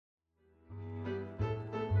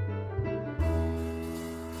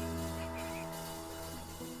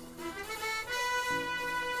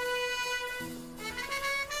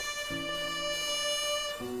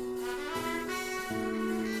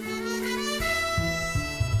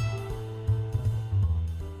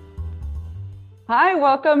Hi,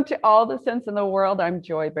 welcome to All the Sense in the World. I'm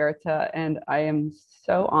Joy Berta, and I am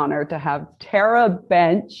so honored to have Tara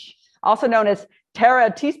Bench, also known as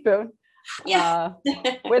Tara Teaspoon, Yeah.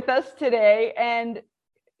 with us today. And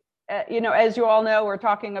as you all know, we're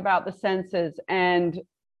talking about the senses, and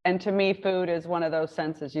to me, food is one of those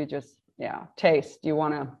senses you just taste. You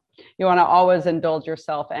want to always indulge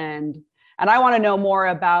yourself, and I want to know more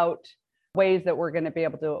about ways that we're going to be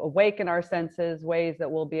able to awaken our senses, ways that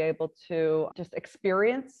we'll be able to just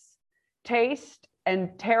experience taste.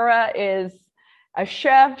 And Tara is a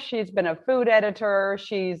chef. She's been a food editor.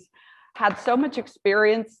 She's had so much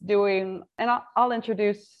experience doing, and I'll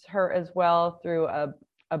introduce her as well through a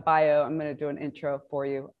bio. I'm going to do an intro for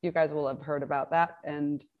you. You guys will have heard about that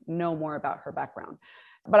and know more about her background.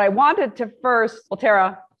 But I wanted to first, well,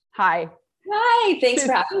 Tara, hi. Hi, thanks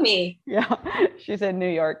for having me. Yeah, she's in New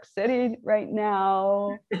York City right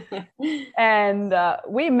now. And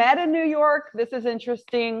we met in New York. This is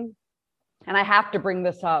interesting. And I have to bring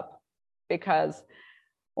this up because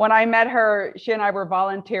when I met her, she and I were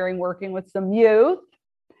volunteering working with some youth.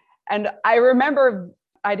 And I remember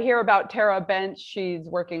I'd hear about Tara Bench. She's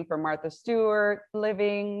working for Martha Stewart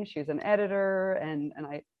Living. She's an editor. And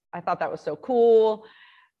I thought that was so cool.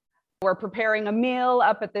 We're preparing a meal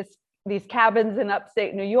up at these cabins in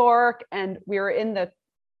upstate New York, and we were in the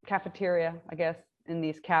cafeteria, I guess, in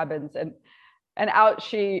these cabins, and out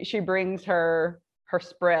she brings her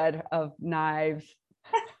spread of knives.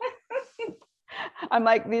 I'm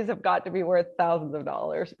like, these have got to be worth thousands of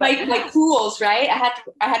dollars. Like tools, right? I had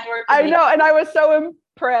to work. I know, and I was so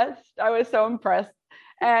impressed.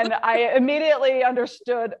 And I immediately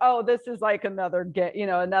understood, oh, this is like another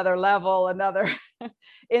level, another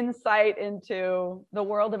insight into the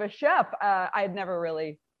world of a chef. I'd never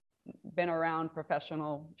really been around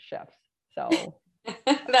professional chefs. So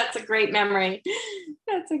That's a great memory.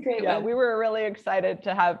 That's a great one. We were really excited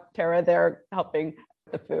to have Tara there helping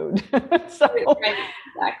the food. So right,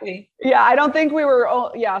 exactly. Yeah, I don't think we were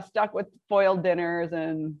stuck with foiled dinners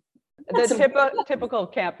and the typical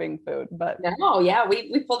camping food, but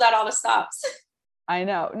we pulled out all the stops. I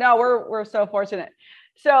know. No, we're so fortunate.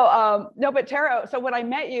 So no, but Tara, so when I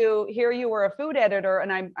met you here, you were a food editor,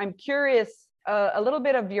 and I'm curious a little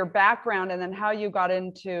bit of your background and then how you got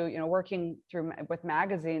into working with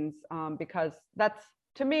magazines, because that's,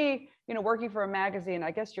 to me, working for a magazine, I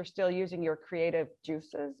guess you're still using your creative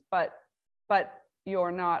juices, but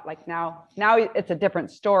you're not, like, now it's a different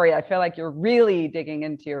story. I feel like you're really digging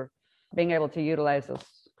into your being able to utilize those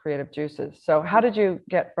creative juices. So how did you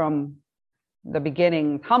get from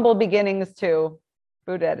the humble beginnings to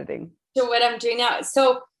food editing? So what I'm doing now,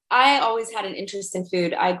 so I always had an interest in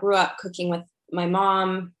food. I grew up cooking with my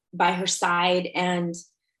mom by her side and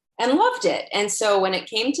loved it. And so when it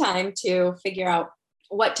came time to figure out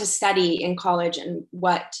what to study in college and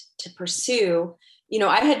what to pursue,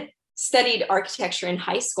 I had studied architecture in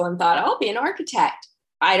high school and thought, I'll be an architect.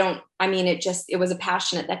 It was a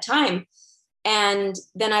passion at that time. And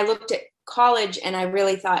then I looked at college and I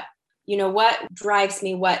really thought, what drives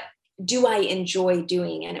me? What do I enjoy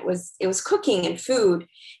doing? And it was cooking and food.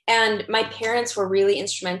 And my parents were really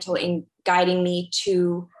instrumental in guiding me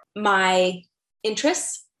to my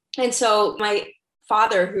interests. And so my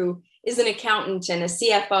father, who is an accountant and a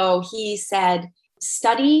CFO, he said,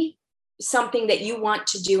 study something that you want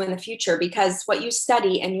to do in the future, because what you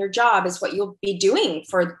study and your job is what you'll be doing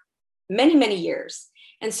for many, many years.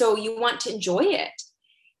 And so you want to enjoy it.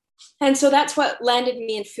 And so that's what landed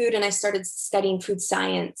me in food. And I started studying food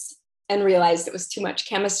science and realized it was too much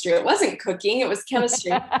chemistry. It wasn't cooking, it was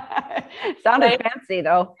chemistry. Sounded fancy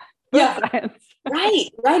though. Food science.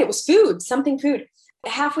 Right. It was food.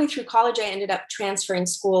 Halfway through college, I ended up transferring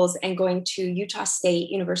schools and going to Utah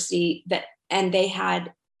State University, and they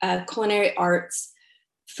had a culinary arts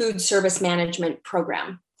food service management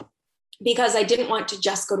program, because I didn't want to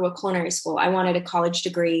just go to a culinary school. I wanted a college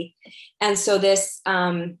degree. And so this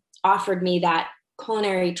offered me that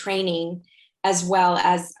culinary training, as well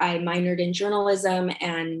as I minored in journalism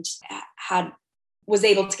and was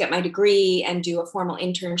able to get my degree and do a formal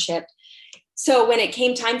internship. So when it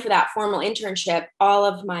came time for that formal internship, all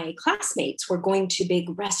of my classmates were going to big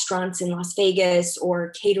restaurants in Las Vegas or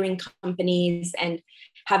catering companies and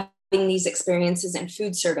having these experiences in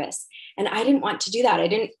food service. And I didn't want to do that.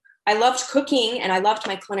 I loved cooking and I loved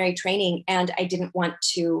my culinary training, and I didn't want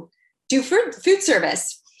to do food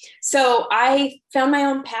service. So I found my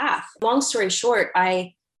own path. Long story short,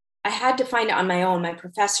 I had to find it on my own. My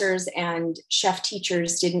professors and chef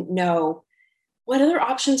teachers didn't know what other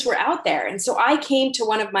options were out there. And so I came to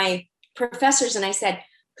one of my professors and I said,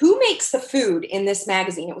 who makes the food in this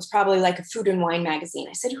magazine? It was probably like a food and wine magazine.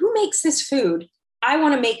 I said, who makes this food I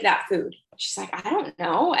want to make that food. She's like, I don't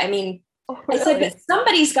know. I mean, Oh, I said, really? but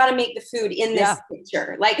somebody's got to make the food in this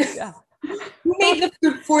picture. Like, Yeah. who made the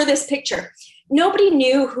food for this picture? Nobody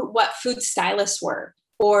knew what food stylists were,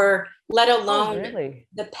 or let alone Really?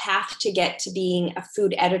 the path to get to being a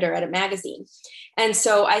food editor at a magazine. And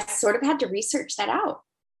so I sort of had to research that out.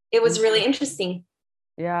 It was really interesting.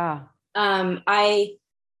 Yeah. I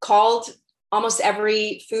called almost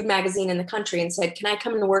every food magazine in the country and said, can I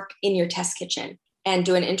come and work in your test kitchen and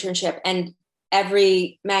do an internship? And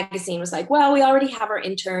every magazine was like, well, we already have our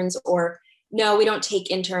interns, or no, we don't take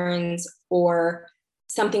interns, or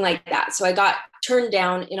something like that. So I got turned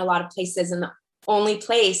down in a lot of places. And the only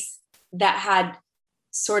place that had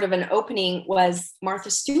sort of an opening was Martha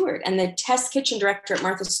Stewart. And the test kitchen director at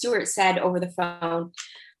Martha Stewart said over the phone,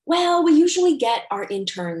 well, we usually get our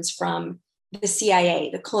interns from the CIA,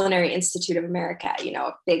 the Culinary Institute of America, you know,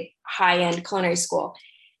 a big high-end culinary school.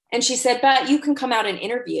 And she said, but you can come out and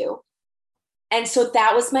interview. And so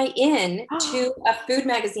that was my in to a food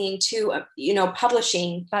magazine, to, you know,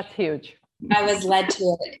 publishing. That's huge. I was led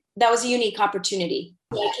to it. That was a unique opportunity.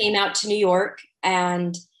 I came out to New York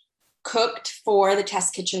and cooked for the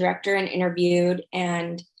test kitchen director and interviewed,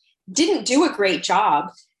 and didn't do a great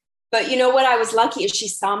job. But you know what? I was lucky is she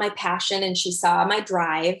saw my passion and she saw my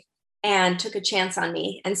drive and took a chance on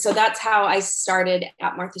me. And so that's how I started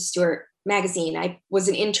at Martha Stewart magazine. I was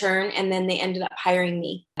an intern, and then they ended up hiring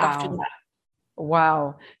me after that.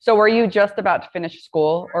 Wow. So were you just about to finish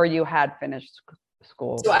school, or you had finished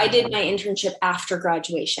school? So I did my internship after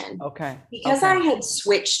graduation. Okay. Because I had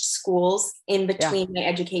switched schools in between my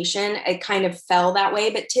education, it kind of fell that way.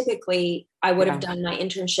 But typically I would have done my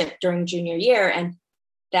internship during junior year, and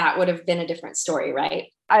that would have been a different story, right?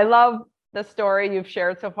 I love the story you've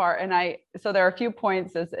shared so far. And so there are a few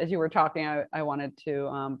points as you were talking, I wanted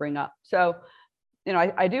to bring up. So, you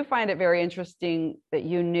know, I do find it very interesting that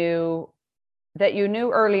you knew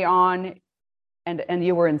early on, and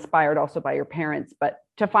you were inspired also by your parents, but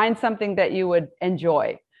to find something that you would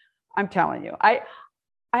enjoy. I'm telling you,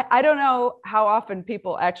 I don't know how often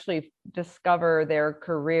people actually discover their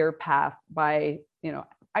career path by, you know,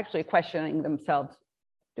 actually questioning themselves.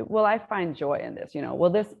 Will I find joy in this? You know, will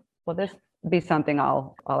this be something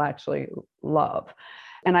I'll actually love?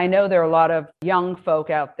 And I know there are a lot of young folk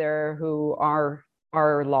out there who are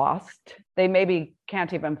lost. They maybe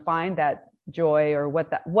can't even find that joy, or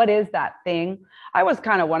what is that thing. I was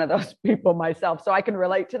kind of one of those people myself, so I can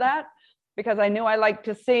relate to that, because I knew I liked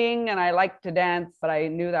to sing and I liked to dance, but I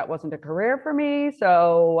knew that wasn't a career for me.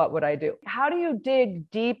 So what would I do? How do you dig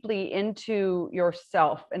deeply into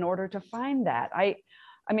yourself in order to find that?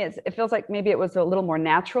 I mean, it feels like maybe it was a little more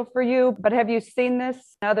natural for you, but have you seen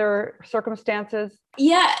this in other circumstances?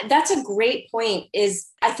 Yeah, that's a great point.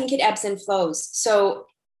 I think it ebbs and flows. So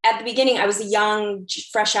at the beginning, I was a young,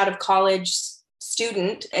 fresh out of college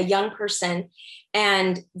student, a young person,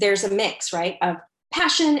 and there's a mix, right, of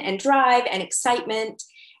passion and drive and excitement.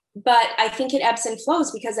 But I think it ebbs and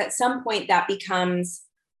flows, because at some point that becomes,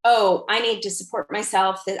 oh, I need to support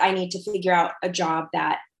myself, that I need to figure out a job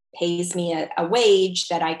that pays me a wage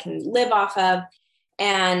that I can live off of.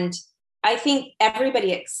 And I think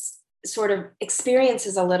everybody sort of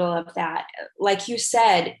experiences a little of that. Like you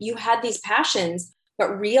said, you had these passions,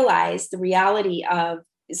 but realize the reality of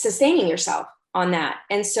sustaining yourself on that.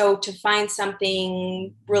 And so to find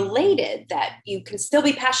something related that you can still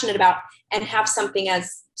be passionate about and have something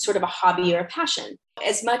as sort of a hobby or a passion.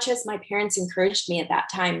 As much as my parents encouraged me at that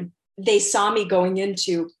time, they saw me going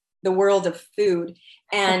into the world of food,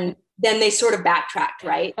 and then they sort of backtracked,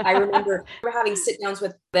 right? I remember having sit downs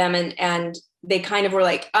with them, and they kind of were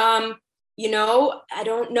like, you know, I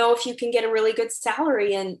don't know if you can get a really good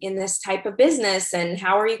salary in this type of business, and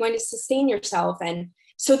how are you going to sustain yourself? And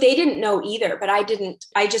so they didn't know either, but I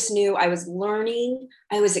just knew I was learning,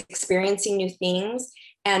 I was experiencing new things,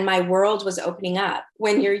 and my world was opening up.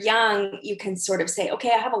 When you're young, you can sort of say,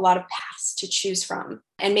 okay, I have a lot of paths to choose from,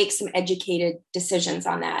 and make some educated decisions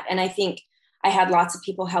on that. And I think I had lots of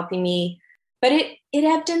people helping me, but it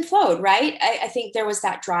ebbed and flowed, right? I think there was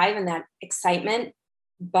that drive and that excitement,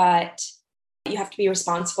 but you have to be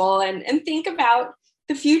responsible and think about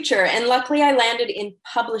the future. And luckily I landed in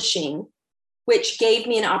publishing, which gave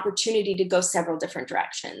me an opportunity to go several different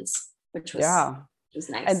directions, which was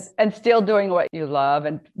nice. And still doing what you love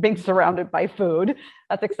and being surrounded by food.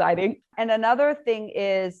 That's exciting. And another thing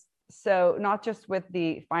is, so not just with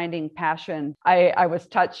the finding passion, I was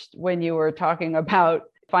touched when you were talking about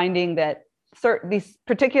finding that these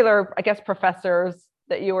particular, I guess, professors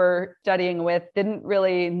that you were studying with didn't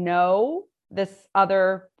really know this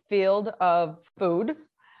other field of food.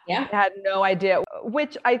 Yeah. Had no idea,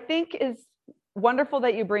 which I think is wonderful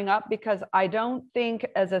that you bring up, because I don't think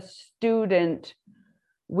as a student,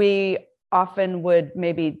 we often would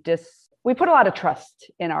maybe we put a lot of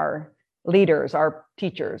trust in our leaders, our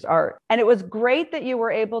teachers, and it was great that you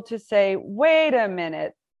were able to say, wait a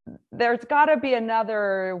minute, there's got to be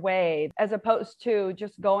another way, as opposed to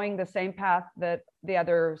just going the same path that the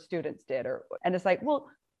other students did. And it's like, well,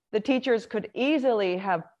 the teachers could easily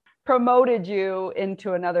have promoted you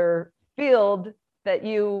into another field that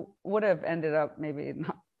you would have ended up maybe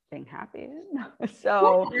not being happy in.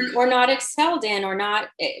 So, or not excelled in, or not,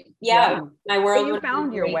 my world. But you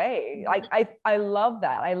found your way. Like, I love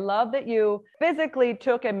that. I love that you physically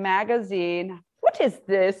took a magazine. What is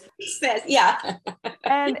this? Yeah.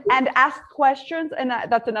 and ask questions. And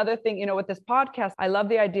that's another thing, you know, with this podcast, I love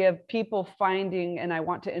the idea of people finding, and I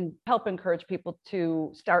want to help encourage people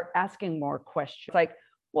to start asking more questions. Like,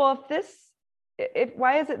 well,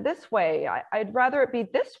 why is it this way? I'd rather it be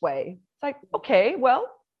this way. It's like, okay, well,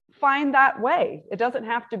 find that way. It doesn't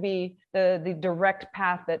have to be the direct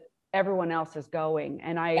path that everyone else is going.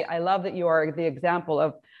 And I love that you are the example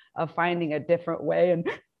of finding a different way, and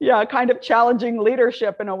kind of challenging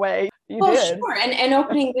leadership in a way. You did. Sure. And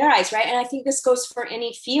opening their eyes, right? And I think this goes for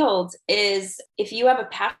any field, is if you have a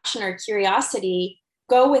passion or curiosity,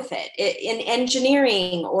 go with it. In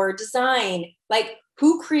engineering or design, like,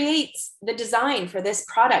 who creates the design for this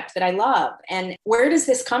product that I love? And where does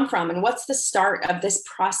this come from? And what's the start of this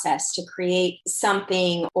process to create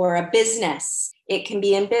something, or a business? It can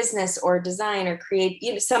be in business or design, or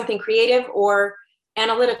create something creative or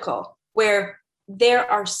analytical, where there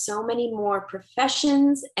are so many more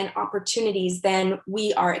professions and opportunities than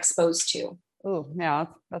we are exposed to. Oh, yeah,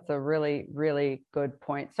 that's a really, really good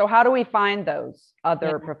point. So how do we find those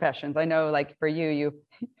other professions? I know, like, for you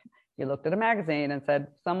looked at a magazine and said,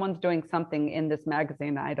 someone's doing something in this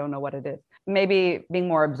magazine. I don't know what it is. Maybe being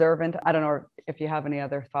more observant. I don't know if you have any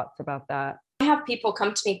other thoughts about that. I have people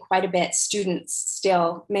come to me quite a bit, students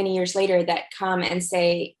still many years later, that come and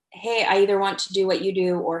say, hey, I either want to do what you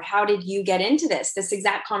do, or how did you get into this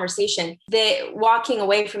exact conversation? They, walking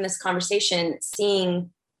away from this conversation, seeing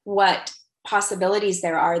what possibilities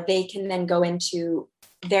there are, they can then go into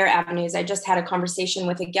their avenues. I just had a conversation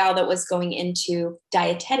with a gal that was going into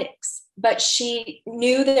dietetics, but she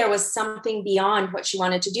knew there was something beyond what she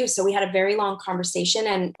wanted to do. So we had a very long conversation.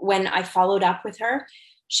 And when I followed up with her,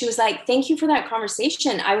 she was like, thank you for that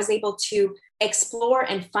conversation. I was able to explore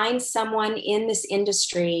and find someone in this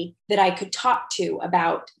industry that I could talk to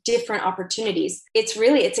about different opportunities. It's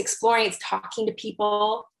exploring, it's talking to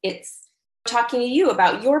people, it's talking to you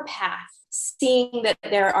about your path, seeing that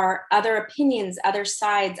there are other opinions, other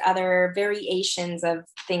sides, other variations of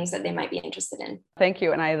things that they might be interested in. Thank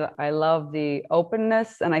you. And I love the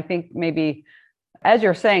openness. And I think maybe, as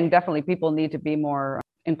you're saying, definitely people need to be more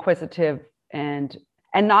inquisitive and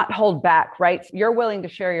not hold back, right? You're willing to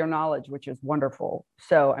share your knowledge, which is wonderful.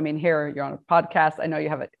 So, I mean, here you're on a podcast. I know you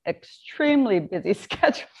have an extremely busy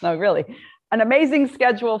schedule. No, really, an amazing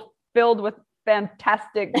schedule filled with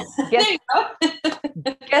fantastic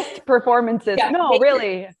guest performances.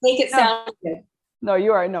 Really. Make it sound good.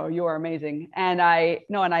 You are amazing. And I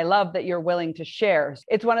love that you're willing to share.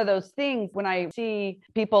 It's one of those things when I see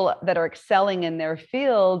people that are excelling in their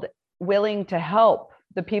field, willing to help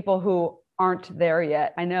the people who aren't there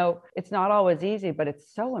yet. I know it's not always easy, but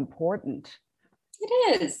it's so important.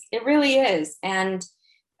 It is. It really is. And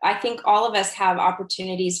I think all of us have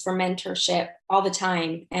opportunities for mentorship all the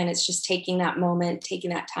time. And it's just taking that moment, taking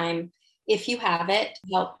that time, if you have it,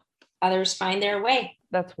 to help others find their way.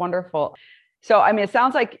 That's wonderful. So, I mean, it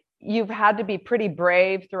sounds like you've had to be pretty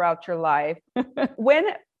brave throughout your life.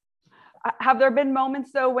 Have there been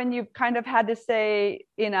moments, though, when you've kind of had to say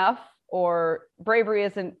enough, or bravery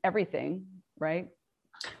isn't everything, right?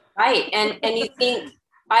 Right. And you think,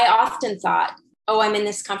 I often thought, oh, I'm in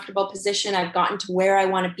this comfortable position. I've gotten to where I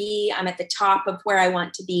want to be. I'm at the top of where I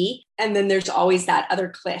want to be. And then there's always that other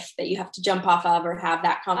cliff that you have to jump off of, or have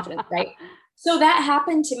that confidence, right? So that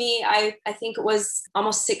happened to me. I think it was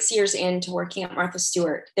almost 6 years into working at Martha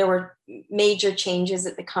Stewart. There were major changes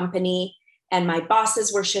at the company, and my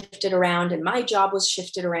bosses were shifted around, and my job was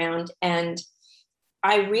shifted around. And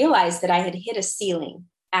I realized that I had hit a ceiling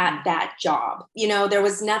at that job. You know, there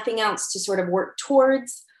was nothing else to sort of work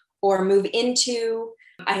towards or move into.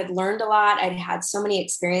 I had learned a lot. I'd had so many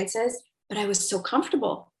experiences, but I was so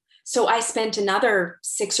comfortable. So I spent another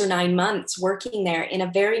 6 or 9 months working there in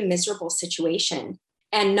a very miserable situation,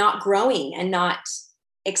 and not growing and not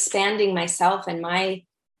expanding myself and my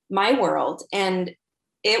world. And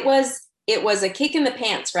it was a kick in the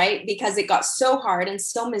pants, right? Because it got so hard and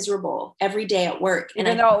so miserable every day at work.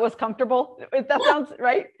 Even though it was comfortable, that sounds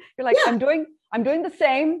right. You're like, I'm doing I'm doing the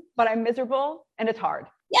same, but I'm miserable and it's hard.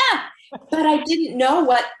 Yeah. But I didn't know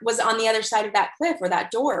what was on the other side of that cliff or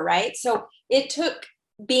that door, right? So it took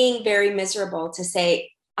being very miserable to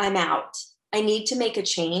say, I'm out. I need to make a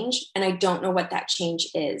change, and I don't know what that change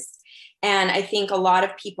is. And I think a lot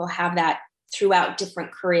of people have that throughout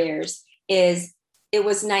different careers. Is it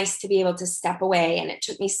was nice to be able to step away, and it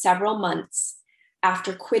took me several months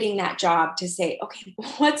after quitting that job to say, okay,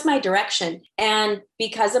 what's my direction? And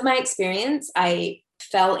because of my experience, I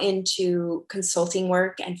fell into consulting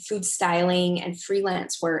work and food styling and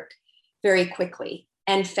freelance work very quickly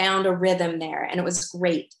and found a rhythm there. And it was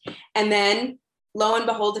great. And then lo and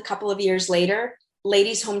behold, a couple of years later,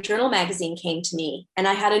 Ladies Home Journal magazine came to me, and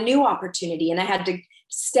I had a new opportunity, and I had to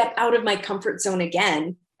step out of my comfort zone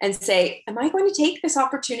again and say, am I going to take this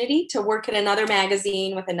opportunity to work at another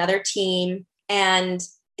magazine with another team? And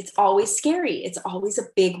it's always scary. It's always a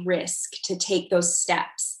big risk to take those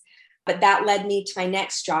steps. But that led me to my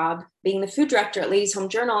next job, being the food director at Ladies Home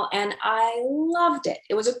Journal. And I loved it.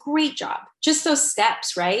 It was a great job. Just those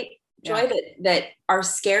steps, right? Joy, that are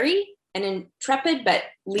scary and intrepid, but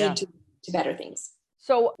lead to better things.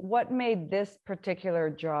 So what made this particular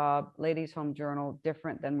job, Ladies Home Journal,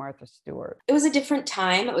 different than Martha Stewart? It was a different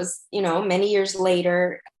time. It was, many years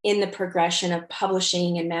later in the progression of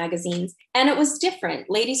publishing and magazines. And it was different.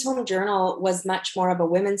 Ladies Home Journal was much more of a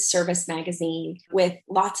women's service magazine with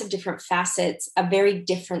lots of different facets, a very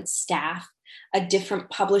different staff, a different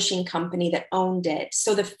publishing company that owned it.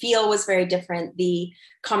 So the feel was very different. The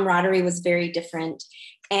camaraderie was very different.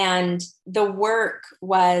 And the work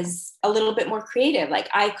was a little bit more creative. Like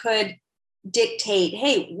I could dictate,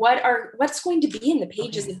 hey, what's going to be in the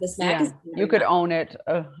pages of this magazine? Yeah. You could own it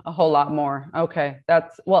a whole lot more. Okay.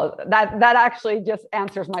 That actually just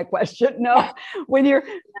answers my question. No, when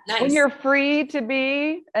you're free to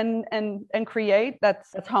be and create,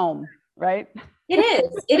 that's home, right? It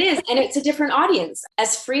is. And it's a different audience.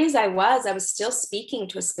 As free as I was still speaking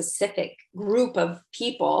to a specific group of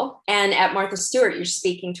people. And at Martha Stewart, you're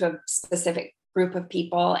speaking to a specific group of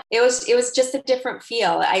people. It was just a different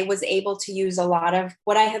feel. I was able to use a lot of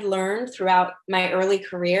what I had learned throughout my early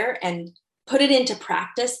career and put it into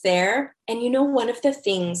practice there. And one of the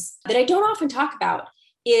things that I don't often talk about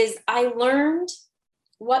is I learned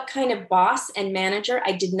what kind of boss and manager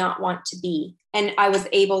I did not want to be. And I was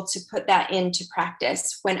able to put that into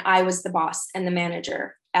practice when I was the boss and the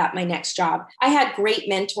manager at my next job. I had great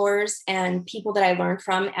mentors and people that I learned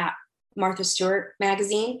from at Martha Stewart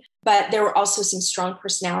magazine, but there were also some strong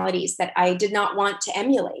personalities that I did not want to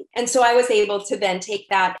emulate. And so I was able to then take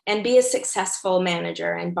that and be a successful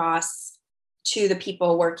manager and boss to the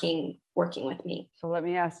people working with me. So let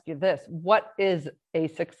me ask you this. What is a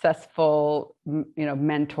successful,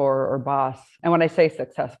 mentor or boss? And when I say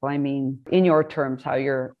successful, I mean, in your terms, how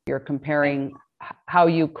you're comparing how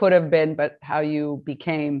you could have been, but how you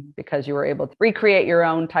became because you were able to recreate your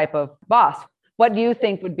own type of boss. What do you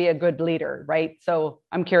think would be a good leader, right? So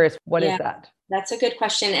I'm curious, what is that? That's a good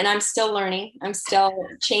question. And I'm still learning. I'm still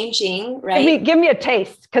changing, right? Give me a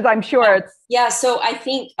taste, because I'm sure it's... Yeah. So I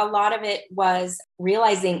think a lot of it was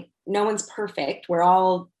realizing no one's perfect. We're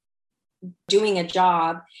all doing a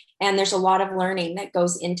job, and there's a lot of learning that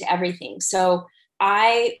goes into everything. So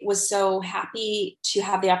I was so happy to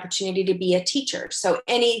have the opportunity to be a teacher. So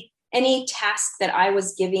any task that I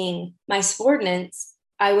was giving my subordinates,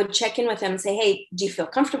 I would check in with them and say, hey, do you feel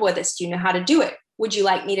comfortable with this? Do you know how to do it? Would you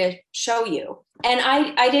like me to show you? And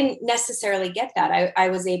I didn't necessarily get that. I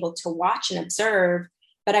was able to watch and observe,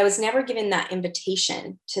 but I was never given that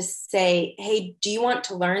invitation to say, hey, do you want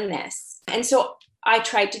to learn this? And so I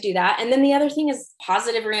tried to do that. And then the other thing is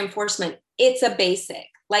positive reinforcement. It's a basic.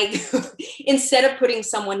 Like instead of putting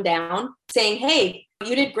someone down, saying, hey,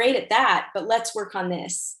 you did great at that, but let's work on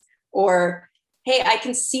this. Or, hey, I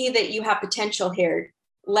can see that you have potential here.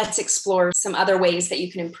 Let's explore some other ways that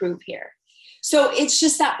you can improve here. So it's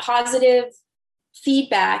just that positive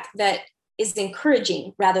feedback that is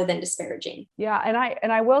encouraging rather than disparaging. Yeah.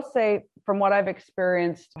 And I will say, from what I've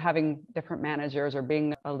experienced having different managers or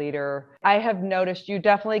being a leader, I have noticed you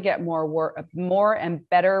definitely get more and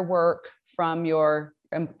better work from your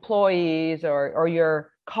employees or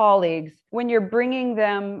your colleagues when you're bringing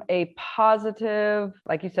them a positive,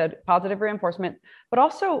 like you said, positive reinforcement, but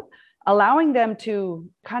also allowing them to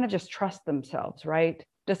kind of just trust themselves, right?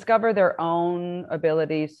 Discover their own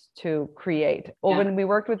abilities to create. Well, when we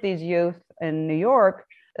worked with these youth in New York,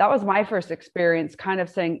 that was my first experience, kind of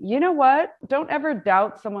saying, you know what? Don't ever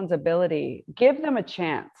doubt someone's ability. Give them a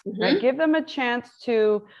chance, right? Give them a chance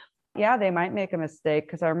to, they might make a mistake.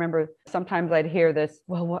 Because I remember sometimes I'd hear this,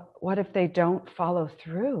 well, what if they don't follow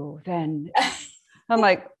through? Then I'm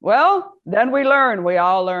like, well, then we learn. We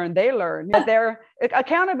all learn. They learn. But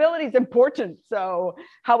accountability is important. So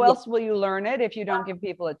how else will you learn it if you don't give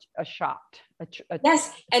people a shot?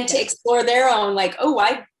 Yes. And to explore their own, like, oh,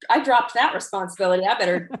 I dropped that responsibility. I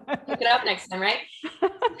better pick it up next time, right?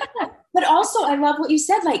 But also, I love what you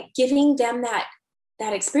said, like giving them that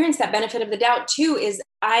experience, that benefit of the doubt too, is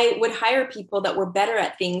I would hire people that were better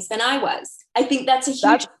at things than I was. I think that's a huge.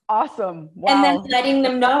 That's awesome. Wow. And then letting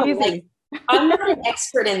them know, like, I'm not an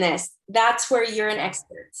expert in this. That's where you're an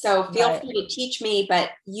expert. So feel free to teach me,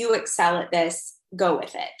 but you excel at this. Go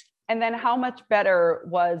with it. And then how much better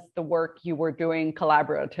was the work you were doing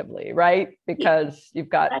collaboratively, right? Because you've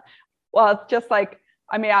got, well, it's just like,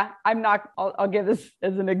 I mean, I'll give this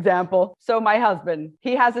as an example. So my husband,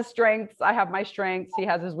 he has his strengths. I have my strengths. He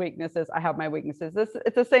has his weaknesses. I have my weaknesses.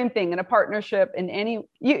 It's the same thing in a partnership.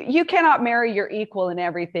 You cannot marry your equal in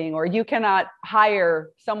everything, or you cannot hire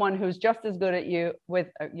someone who's just as good at you with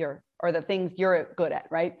or the things you're good at,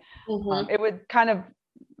 right? It would kind of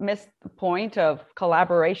miss the point of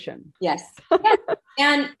collaboration. Yes.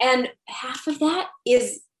 and half of that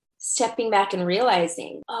is stepping back and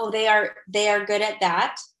realizing, oh, they are good at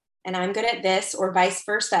that and I'm good at this, or vice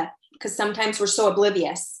versa. Because sometimes we're so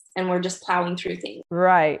oblivious and we're just plowing through things.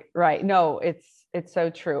 Right. No, it's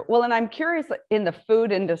so true. Well, and I'm curious, in the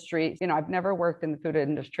food industry, I've never worked in the food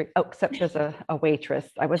industry, except as a waitress.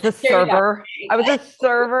 I was a server. I was a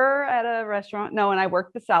server at a restaurant. No, and I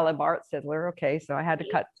worked the salad bar at Sizzler. Okay. So I had to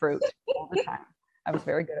cut fruit all the time. I was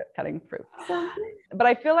very good at cutting fruit. But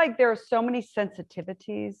I feel like there are so many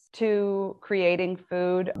sensitivities to creating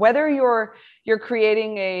food, whether you're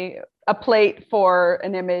creating a plate for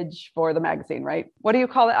an image for the magazine, right? What do you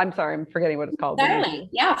call it? I'm sorry, I'm forgetting what it's called. Styling.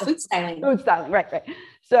 Yeah, food styling. Food styling, right.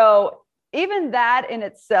 So even that in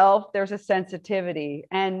itself, there's a sensitivity.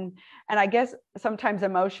 And I guess sometimes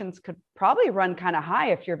emotions could probably run kind of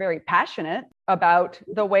high if you're very passionate about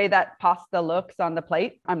the way that pasta looks on the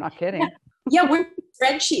plate. I'm not kidding. Yeah, we're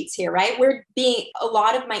spreadsheets here, right? A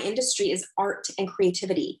lot of my industry is art and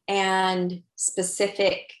creativity and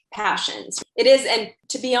specific passions. It is. And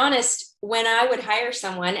to be honest, when I would hire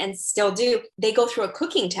someone, and still do, they go through a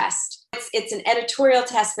cooking test. It's an editorial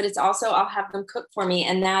test, but it's also, I'll have them cook for me.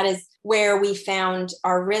 And that is where we found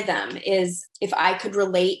our rhythm, is if I could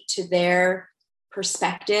relate to their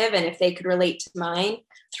perspective and if they could relate to mine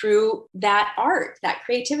through that art, that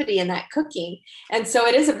creativity, and that cooking. And so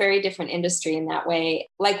it is a very different industry in that way.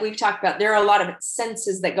 Like we've talked about, there are a lot of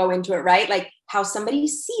senses that go into it, right? Like how somebody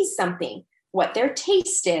sees something, what their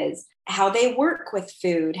taste is, how they work with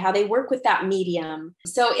food, how they work with that medium.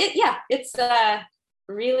 So it's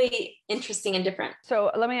really interesting and different.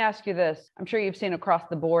 So let me ask you this. I'm sure you've seen across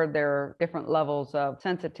the board, there are different levels of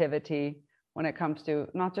sensitivity when it comes to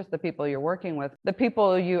not just the people you're working with, the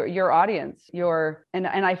people, your audience, and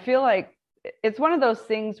I feel like it's one of those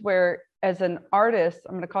things where, as an artist,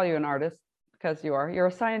 I'm going to call you an artist because you're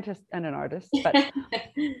a scientist and an artist, but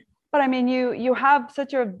but I mean, you have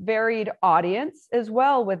such a varied audience as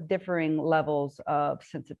well, with differing levels of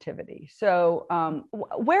sensitivity. So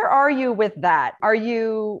where are you with that? Are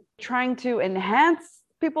you trying to enhance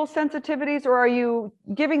people's sensitivities, or are you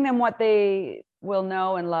giving them what they will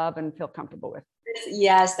know and love and feel comfortable with?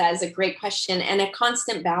 Yes, that is a great question, and a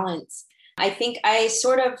constant balance. I think I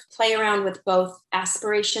sort of play around with both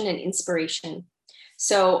aspiration and inspiration.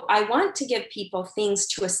 So I want to give people things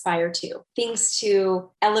to aspire to, things to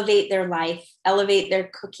elevate their life, elevate their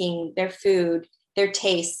cooking, their food, their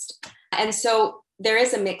taste. And so there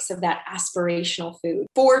is a mix of that aspirational food.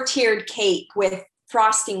 4-tiered cake with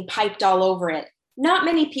frosting piped all over it. Not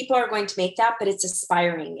many people are going to make that, but it's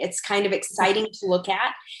aspiring. It's kind of exciting to look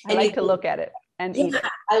at. I like to look at it and eat it.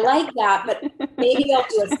 I like that, but maybe I'll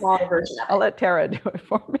do a smaller version of it. I'll let Tara do it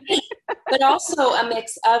for me. But also a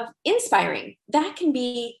mix of inspiring. That can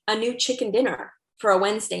be a new chicken dinner for a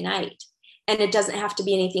Wednesday night. And it doesn't have to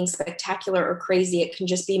be anything spectacular or crazy. It can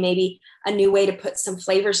just be maybe a new way to put some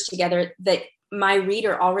flavors together that my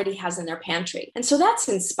reader already has in their pantry. And so that's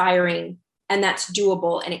inspiring, and that's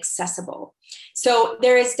doable and accessible. So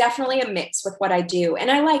there is definitely a mix with what I do. And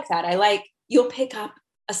I like that. You'll pick up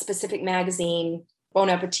a specific magazine, Bon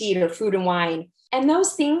Appetit or Food and Wine, and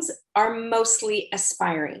those things are mostly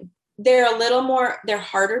aspiring. They're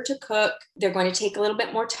harder to cook. They're going to take a little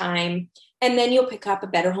bit more time. And then you'll pick up a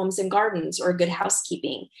Better Homes and Gardens or a Good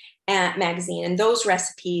Housekeeping magazine. And those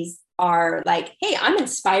recipes are like, hey, I'm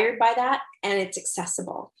inspired by that, and it's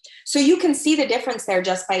accessible. So you can see the difference there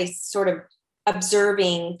just by sort of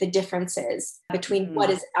observing the differences between what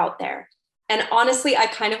is out there. And honestly, I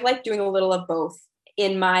kind of like doing a little of both.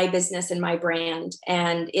 in my business and my brand.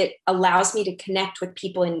 And it allows me to connect with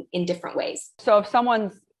people in different ways. So if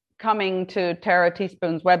someone's coming to Tara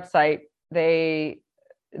Teaspoon's website, they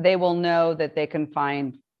will know that they can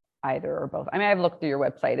find either or both. I mean, I've looked through your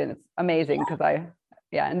website and it's amazing because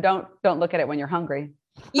and don't look at it when you're hungry.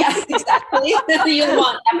 Yes, exactly. You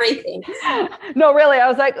want everything. No, really. I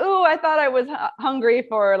was like, ooh, I thought I was hungry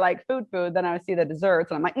for like food. Then I would see the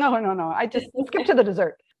desserts and I'm like, no. I just skip to the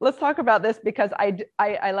dessert. Let's talk about this because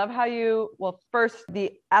I love how well, first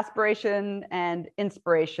the aspiration and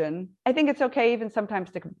inspiration. I think it's okay even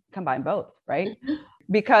sometimes to combine both, right? Mm-hmm.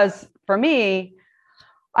 Because for me,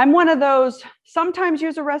 I'm one of those sometimes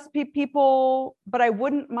use a recipe people, but I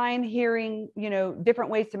wouldn't mind hearing, different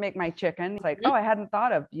ways to make my chicken. It's like, oh, I hadn't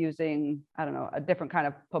thought of using, I don't know, a different kind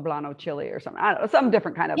of poblano chili or something. I don't know, some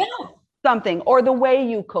different kind of something, or the way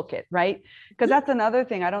you cook it, right? Because that's another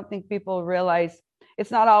thing. I don't think people realize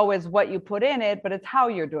it's not always what you put in it, but it's how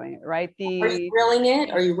you're doing it, right? Are you grilling it?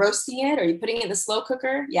 Are you roasting it? Are you putting it in the slow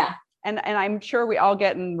cooker? Yeah. And I'm sure we all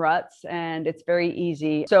get in ruts and it's very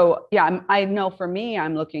easy. So I know for me,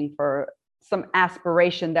 I'm looking for some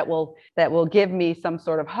aspiration that will give me some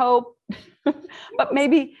sort of hope, but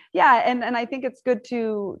maybe, And I think it's good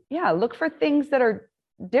to, look for things that are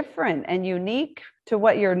different and unique to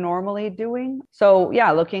what you're normally doing. So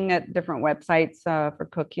looking at different websites for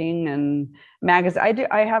cooking and magazines.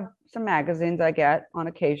 I have some magazines I get on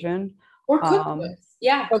occasion. Or cookbooks.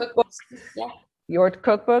 Cookbooks. Yeah. Your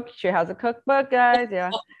cookbook. She has a cookbook, guys.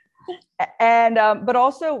 Yeah. And, but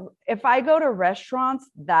also if I go to restaurants,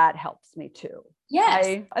 that helps me too.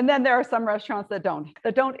 Yes. And then there are some restaurants that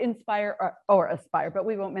don't inspire or aspire, but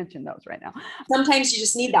we won't mention those right now. Sometimes you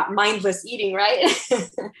just need that mindless eating, right?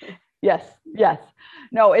 Yes.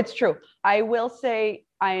 No, it's true. I will say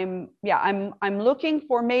I'm looking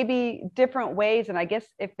for maybe different ways. And I guess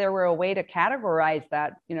if there were a way to categorize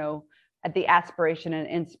that, at the aspiration and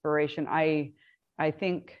inspiration, I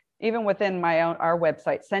think even within our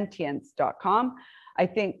website, sentience.com, I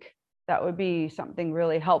think that would be something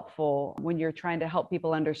really helpful when you're trying to help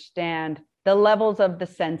people understand the levels of the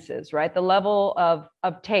senses, right? The level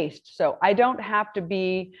of taste. So I don't have to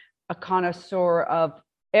be a connoisseur of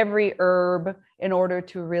every herb in order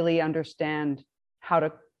to really understand how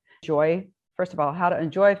to enjoy, first of all, how to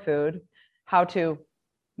enjoy food, how to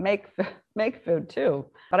make food too.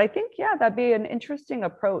 But I think, that'd be an interesting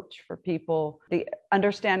approach for people, the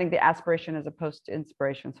understanding the aspiration as opposed to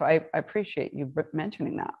inspiration. So I appreciate you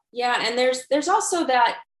mentioning that. Yeah. And there's also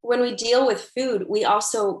that when we deal with food, we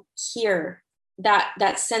also hear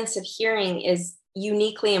that sense of hearing is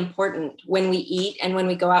uniquely important when we eat and when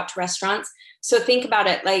we go out to restaurants. So think about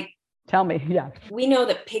it. Like, tell me. Yeah. We know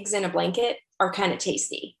that pigs in a blanket are kind of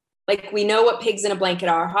tasty. Like we know what pigs in a blanket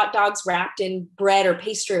are, hot dogs wrapped in bread or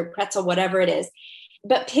pastry or pretzel, whatever it is.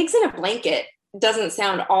 But pigs in a blanket doesn't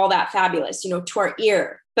sound all that fabulous, to our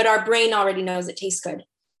ear, but our brain already knows it tastes good.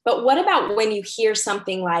 But what about when you hear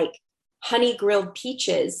something like honey grilled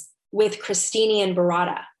peaches with crostini and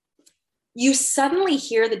burrata? You suddenly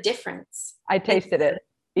hear the difference. I tasted it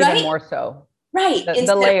even more so. Right.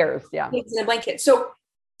 The layers. Yeah. Pigs in a blanket.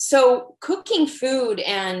 So cooking food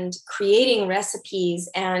and creating recipes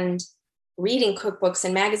and reading cookbooks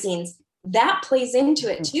and magazines, that plays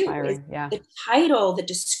into it too. The title, the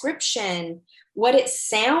description, what it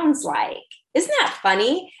sounds like. Isn't that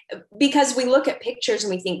funny? Because we look at pictures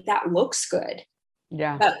and we think that looks good.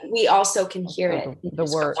 Yeah. But we also can hear it. The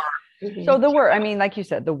word. Mm-hmm. So the word, I mean, like you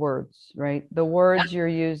said, the words, right? The words you're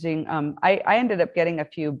using. I ended up getting a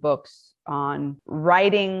few books on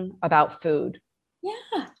writing about food.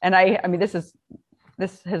 Yeah. And I mean, this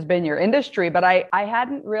has been your industry, but I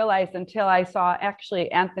hadn't realized until I saw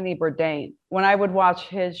actually Anthony Bourdain. When I would watch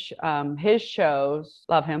his shows,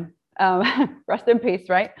 love him, rest in peace,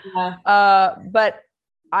 right? Yeah. But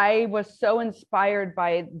I was so inspired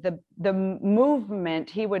by the movement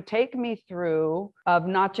he would take me through of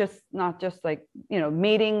not just like,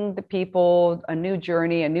 meeting the people, a new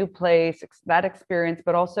journey, a new place, that experience,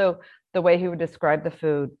 but also the way he would describe the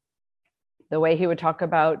food. The way he would talk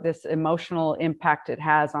about this emotional impact it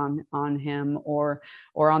has on him or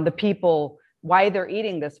on the people, why they're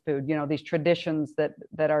eating this food, these traditions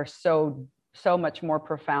that are so much more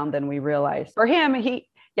profound than we realize. For him, he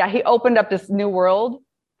opened up this new world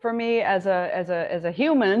for me as a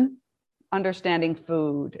human, understanding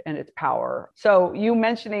food and its power. So you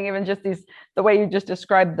mentioning even just the way you just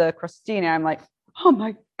described the crostini, I'm like, oh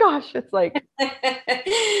my gosh, it's like,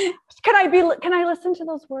 can I listen to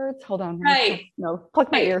those words? Hold on. Right. No,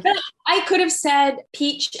 plug my ears. I could have said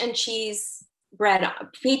peach and cheese bread,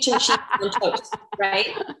 peach and cheese on toast, right?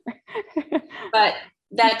 But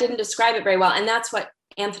that didn't describe it very well. And that's what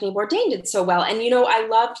Anthony Bourdain did so well. And, I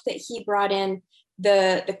loved that he brought in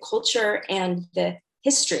the culture and the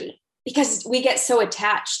history, because we get so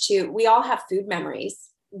attached to, we all have food memories,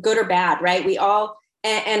 good or bad, right? We all,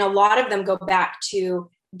 and a lot of them go back to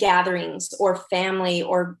gatherings or family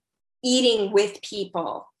or eating with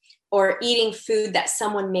people or eating food that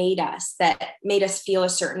someone made us that made us feel a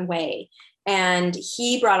certain way. And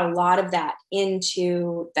he brought a lot of that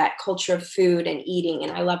into that culture of food and eating.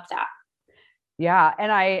 And I loved that. Yeah.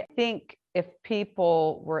 And I think if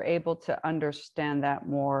people were able to understand that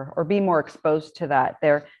more or be more exposed to that,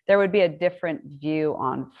 there would be a different view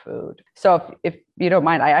on food. So if you don't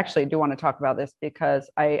mind, I actually do want to talk about this, because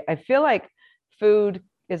I feel like food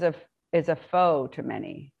is a foe to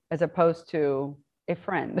many as opposed to a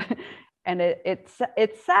friend. And it's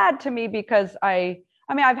sad to me, because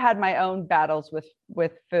I mean, I've had my own battles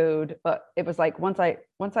with food, but it was like once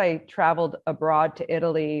I traveled abroad to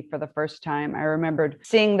Italy for the first time, I remembered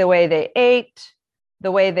seeing the way they ate,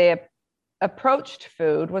 the way they approached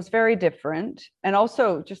food was very different. And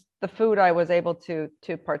also just the food I was able to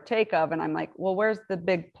partake of. And I'm like, well, where's the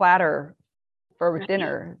big platter for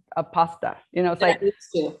dinner of pasta? It's like,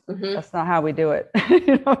 that's not how we do it.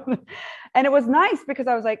 And it was nice, because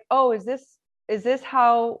I was like, oh, is this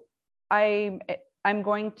how I'm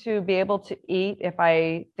going to be able to eat if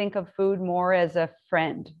I think of food more as a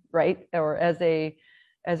friend, right? Or as a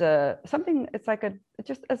something, it's like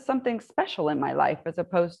just as something special in my life, as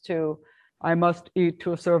opposed to I must eat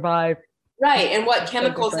to survive. Right. And what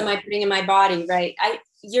chemicals am I putting in my body? Right.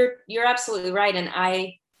 You're absolutely right.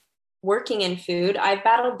 And working in food, I've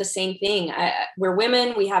battled the same thing. We're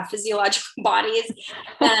women, we have physiological bodies,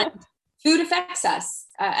 and food affects us.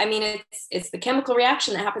 I mean, it's the chemical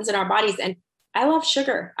reaction that happens in our bodies. And I love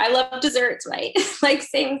sugar. I love desserts, right? Like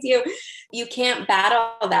same with you. You can't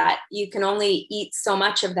battle that. You can only eat so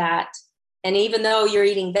much of that. And even though you're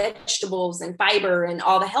eating vegetables and fiber and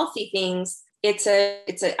all the healthy things, it's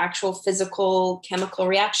an actual physical chemical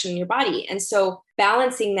reaction in your body. And so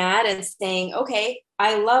balancing that and saying, okay,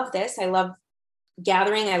 I love this. I love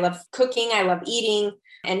gathering. I love cooking. I love eating.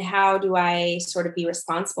 And how do I sort of be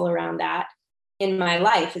responsible around that in my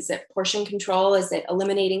life? Is it portion control? Is it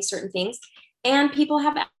eliminating certain things? And people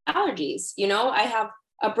have allergies. I have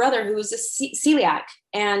a brother who's a celiac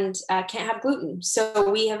and can't have gluten.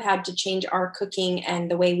 So we have had to change our cooking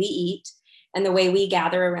and the way we eat and the way we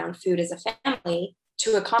gather around food as a family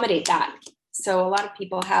to accommodate that. So a lot of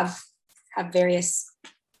people have various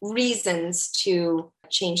reasons to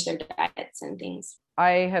change their diets and things.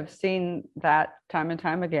 I have seen that time and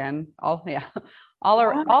time again. All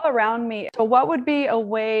around me. So what would be a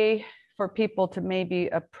way for people to maybe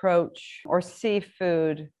approach or see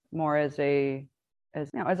food more as a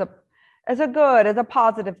good, as a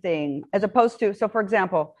positive thing, as opposed to, so for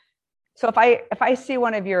example, so if I see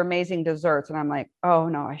one of your amazing desserts and I'm like, oh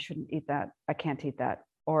no, I shouldn't eat that, I can't eat that,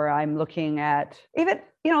 or I'm looking at even,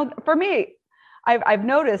 for me, I've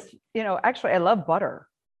noticed, actually I love butter.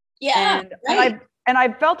 Yeah, right. And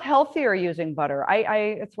I felt healthier using butter.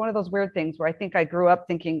 It's one of those weird things where I think I grew up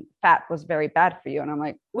thinking fat was very bad for you. And I'm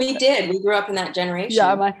like, we grew up in that generation.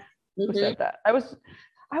 Yeah. Who said that? I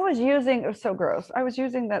was using, it was so gross. I was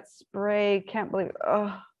using that spray. Can't believe it.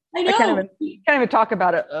 Oh, I know. I can't even talk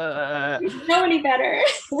about it. You know any better.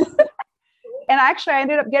 And actually I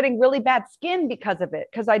ended up getting really bad skin because of it,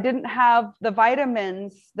 because I didn't have the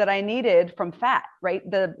vitamins that I needed from fat, right?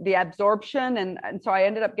 The absorption. And so I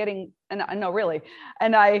ended up getting, and no, really.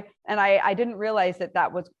 And I didn't realize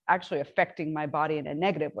that was actually affecting my body in a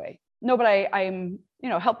negative way. No, but I'm,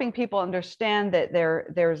 helping people understand that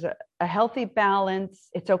there's a healthy balance.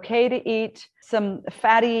 It's okay to eat some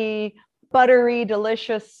fatty, buttery,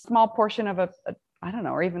 delicious, small portion of I don't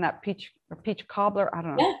know, or even that peach cobbler. I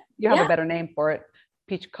don't know. Yeah, you have a better name for it.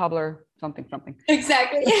 Peach cobbler, something.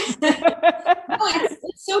 Exactly.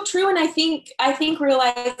 It's so true. And I think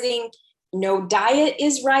realizing no diet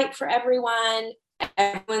is right for everyone.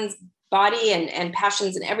 Everyone's body and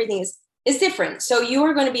passions and everything is different. So you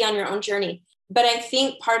are going to be on your own journey. But I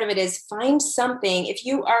think part of it is find something. If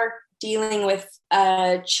you are dealing with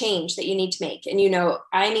a change that you need to make, and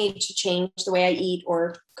I need to change the way I eat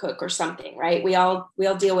or cook or something, right? We all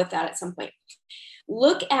deal with that at some point.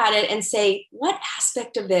 Look at it and say, what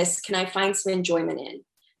aspect of this can I find some enjoyment in?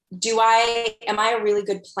 Am I a really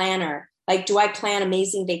good planner? Like, do I plan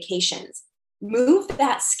amazing vacations? Move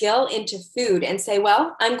that skill into food and say,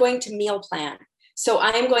 well, I'm going to meal plan. So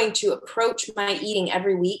I'm going to approach my eating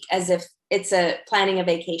every week as if it's planning a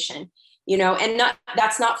vacation. And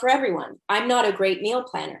that's not for everyone. I'm not a great meal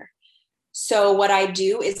planner. So what I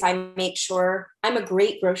do is I make sure I'm a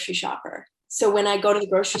great grocery shopper. So when I go to the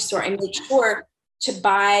grocery store, I make sure to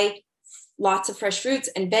buy lots of fresh fruits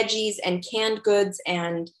and veggies and canned goods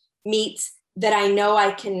and meats that I know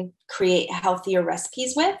I can create healthier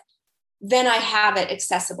recipes with. Then I have it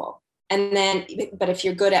accessible. And then, but if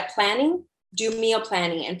you're good at planning, do meal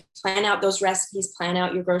planning and plan out those recipes, plan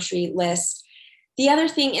out your grocery list. The other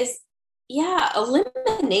thing is, yeah,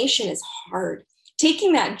 elimination is hard.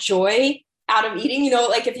 Taking that joy out of eating,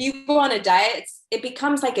 like if you go on a diet, it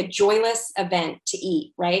becomes like a joyless event to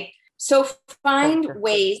eat, right? So find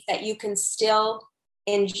ways that you can still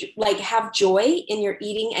have joy in your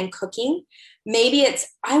eating and cooking. Maybe it's,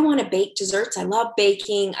 I want to bake desserts. I love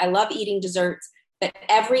baking. I love eating desserts. But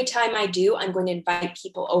every time I do, I'm going to invite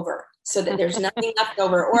people over so that there's nothing left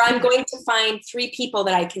over. Or I'm going to find 3 people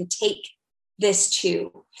that I can take this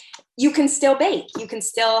to. You can still bake. You can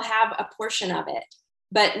still have a portion of it.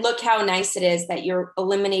 But look how nice it is that you're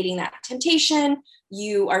eliminating that temptation.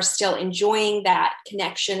 You are still enjoying that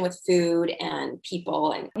connection with food and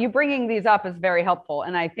people. And you bringing these up is very helpful.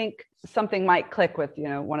 And I think something might click with,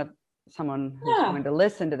 someone who's going to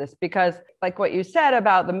listen to this, because like what you said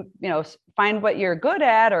about find what you're good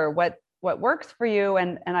at or what works for you.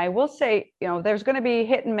 And I will say, there's going to be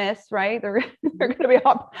hit and miss, right? There are going to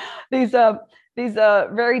be these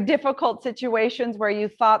very difficult situations where you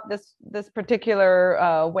thought this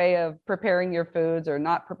particular way of preparing your foods or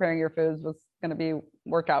not preparing your foods was going to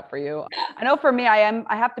work out for you. I know for me, I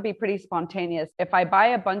have to be pretty spontaneous. If I buy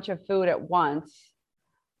a bunch of food at once,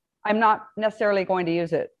 I'm not necessarily going to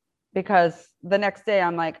use it, because the next day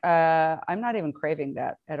I'm like, I'm not even craving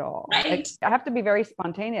that at all. Right. Like, I have to be very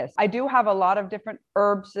spontaneous. I do have a lot of different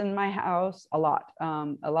herbs in my house, a lot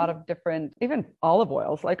of different, even olive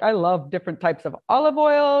oils. Like I love different types of olive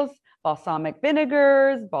oils, balsamic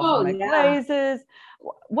vinegars, balsamic glazes,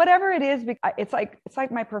 whatever it is. It's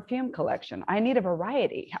like my perfume collection. I need a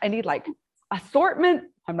variety. I need like assortment.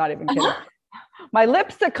 I'm not even kidding. My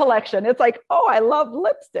lipstick collection. It's like, oh, I love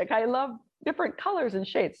lipstick. I love different colors and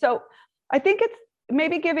shades. So I think it's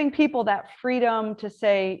maybe giving people that freedom to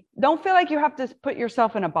say, don't feel like you have to put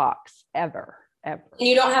yourself in a box ever. And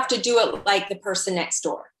you don't have to do it like the person next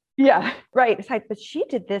door. Yeah, right. It's like, but she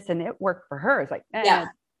did this and it worked for her. It's like,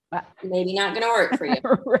 maybe not going to work for you.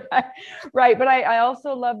 Right. But I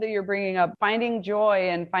also love that you're bringing up finding joy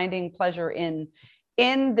and finding pleasure in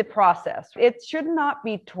the process. It should not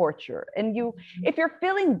be torture. And if you're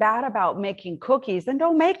feeling bad about making cookies, then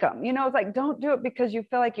don't make them. It's like, don't do it because you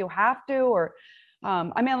feel like you have to, or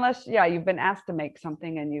unless you've been asked to make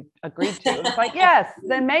something and you've agreed to. It's like, yes,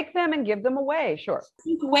 then make them and give them away. Sure.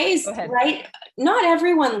 Ways, right? Not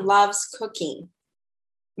everyone loves cooking.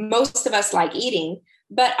 Most of us like eating,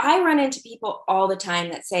 but I run into people all the time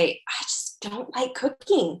that say, I just don't like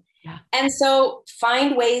cooking. Yeah. And so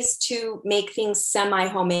find ways to make things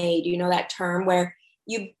semi-homemade, that term where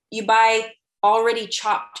you buy already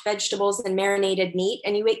chopped vegetables and marinated meat,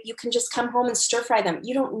 and you can just come home and stir fry them.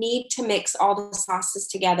 You don't need to mix all the sauces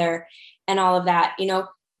together and all of that.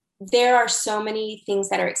 There are so many things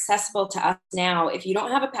that are accessible to us now. If you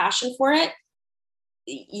don't have a passion for it,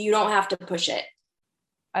 you don't have to push it.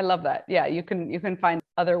 I love that. Yeah, you can find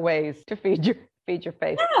other ways to feed your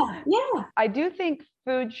face. Yeah. I do think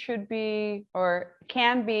food should be or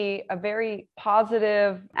can be a very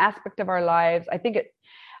positive aspect of our lives. I think it,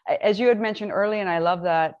 as you had mentioned earlier, and I love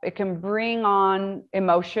that, it can bring on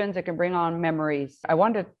emotions, it can bring on memories. I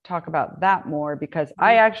wanted to talk about that more because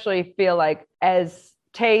I actually feel like, as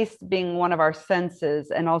taste being one of our senses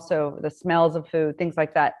and also the smells of food, things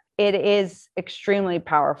like that, it is extremely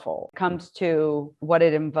powerful. It comes to what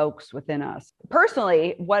it invokes within us.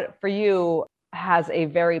 Personally, what for you has a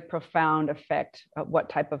very profound effect of what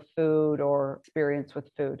type of food or experience with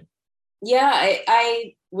food? Yeah,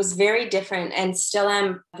 I was very different and still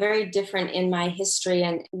am very different in my history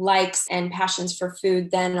and likes and passions for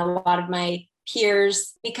food than a lot of my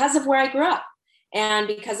peers because of where I grew up and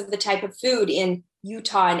because of the type of food in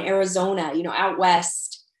Utah and Arizona, out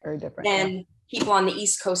west. Very different. Than people on the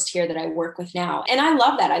East Coast here that I work with now. And I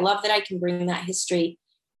love that. I love that I can bring that history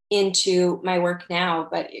into my work now,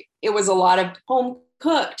 but it was a lot of home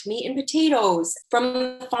cooked meat and potatoes from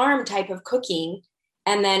the farm type of cooking.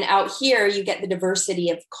 And then out here, you get the diversity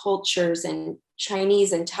of cultures and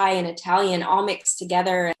Chinese and Thai and Italian all mixed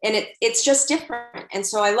together. And it's just different. And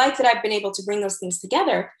so I like that I've been able to bring those things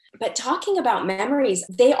together. But talking about memories,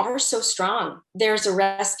 they are so strong. There's a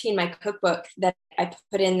recipe in my cookbook that I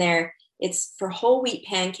put in there. It's for whole wheat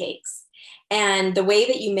pancakes. And the way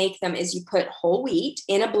that you make them is you put whole wheat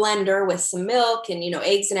in a blender with some milk and,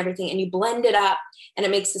 eggs and everything, and you blend it up and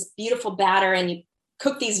it makes this beautiful batter and you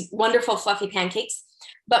cook these wonderful fluffy pancakes.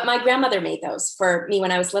 But my grandmother made those for me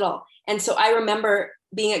when I was little. And so I remember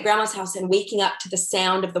being at grandma's house and waking up to the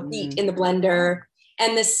sound of the wheat in the blender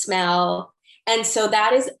and the smell. And so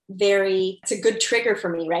that is it's a good trigger for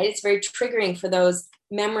me, right? It's very triggering for those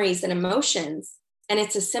memories and emotions. And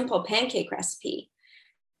it's a simple pancake recipe.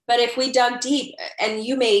 But if we dug deep, and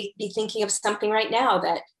you may be thinking of something right now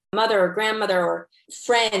that mother or grandmother or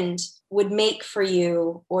friend would make for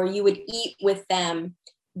you, or you would eat with them,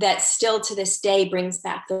 that still to this day brings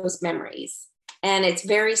back those memories. And it's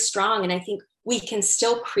very strong. And I think we can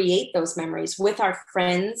still create those memories with our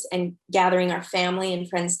friends and gathering our family and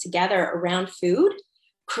friends together around food,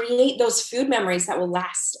 create those food memories that will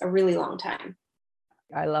last a really long time.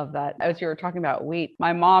 I love that. As you were talking about wheat,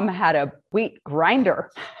 my mom had a wheat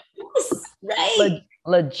grinder. Yes, right.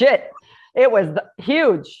 Legit. It was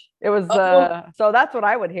huge. It was, so that's what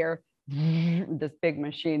I would hear. This big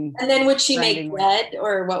machine. And then would she make bread,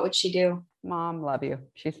 or what would she do? Mom, love you.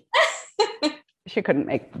 She couldn't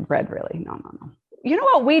make bread, really. No. You know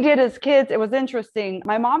what we did as kids? It was interesting.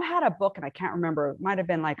 My mom had a book, and I can't remember. It might have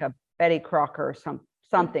been like a Betty Crocker or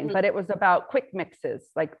something, but it was about quick mixes,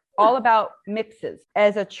 like all about mixes.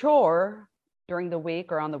 As a chore during the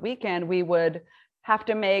week or on the weekend, we would have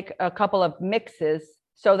to make a couple of mixes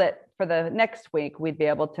so that for the next week we'd be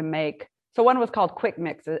able to make. So one was called quick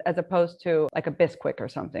mix as opposed to like a Bisquick or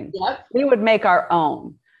something. Yep. We would make our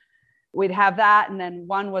own. We'd have that. And then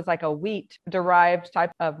one was like a wheat derived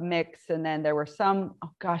type of mix. And then there were some,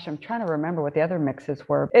 oh gosh, I'm trying to remember what the other mixes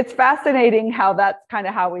were. It's fascinating how that's kind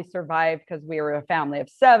of how we survived, because we were a family of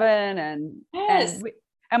 7 and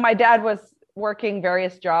my dad was working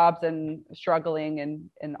various jobs and struggling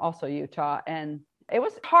in also Utah. And it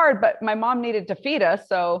was hard, but my mom needed to feed us.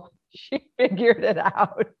 So she figured it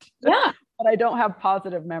out. Yeah. But I don't have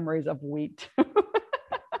positive memories of wheat.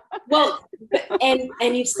 Well, and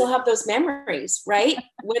you still have those memories, right?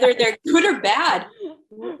 Whether they're good or bad.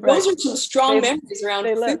 Those are some strong memories around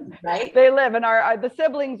food, right? They live. And the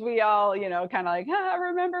siblings, we all, kind of like,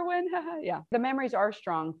 remember when? Yeah. The memories are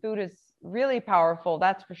strong. Food is really powerful.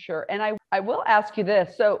 That's for sure. And I will ask you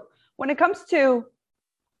this. So when it comes to,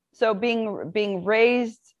 being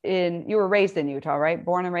raised you were raised in Utah, right?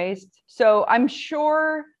 Born and raised. So I'm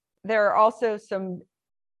sure there are also some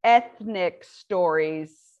ethnic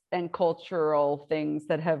stories and cultural things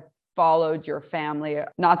that have followed your family.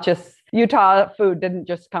 Not just Utah food didn't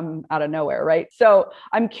just come out of nowhere, right? So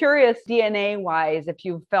I'm curious, DNA wise, if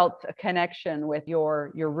you felt a connection with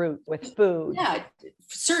your roots with food. Yeah,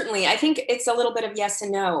 certainly. I think it's a little bit of yes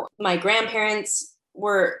and no. My grandparents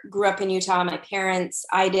grew up in Utah. My parents,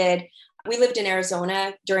 I did. We lived in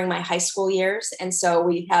Arizona during my high school years. And so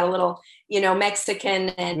we had a little, Mexican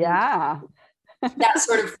and that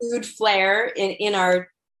sort of food flair in our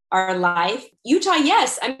life. Utah,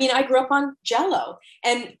 yes. I mean, I grew up on Jell-O.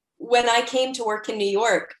 And when I came to work in New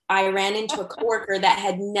York, I ran into a coworker that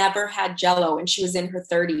had never had Jell-O, and she was in her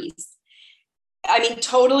 30s. I mean,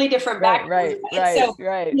 totally different background.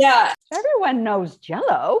 Right. Yeah. Everyone knows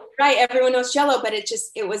Jell-O. Right. Everyone knows Jell-O, but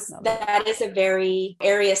that is a very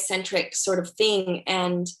area centric sort of thing.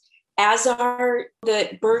 And as are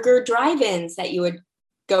the burger drive-ins that you would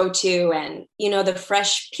go to, and, the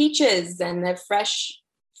fresh peaches and the fresh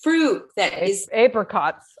fruit that is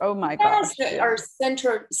apricots. Oh my gosh. Are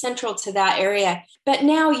central to that area. But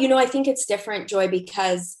now, I think it's different, Joy,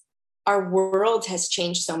 because our world has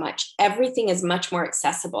changed so much. Everything is much more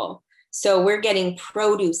accessible. So we're getting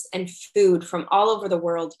produce and food from all over the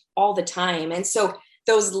world all the time. And so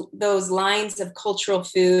those lines of cultural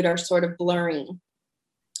food are sort of blurring.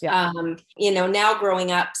 Yeah. Now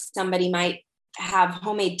growing up, somebody might have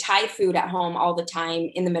homemade Thai food at home all the time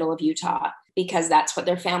in the middle of Utah because that's what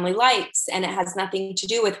their family likes. And it has nothing to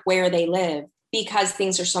do with where they live, because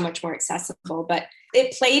things are so much more accessible. But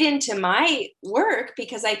it played into my work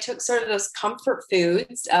because I took sort of those comfort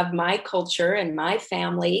foods of my culture and my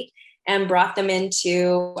family and brought them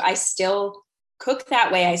into, I still cook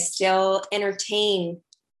that way. I still entertain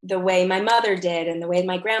the way my mother did and the way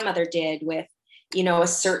my grandmother did, with, a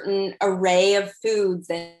certain array of foods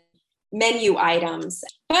and menu items.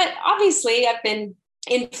 But obviously I've been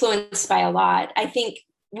influenced by a lot. I think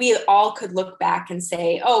we all could look back and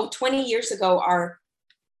say, 20 years ago, our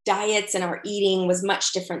diets and our eating was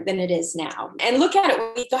much different than it is now. And look at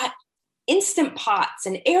it, we got instant pots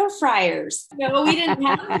and air fryers. We didn't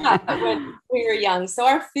have that when we were young. So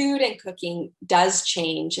our food and cooking does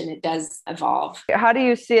change and it does evolve. How do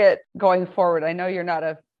you see it going forward? I know you're not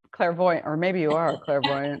a clairvoyant, or maybe you are a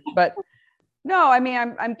clairvoyant, but no, I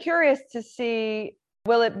mean, I'm curious to see,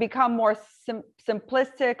 will it become more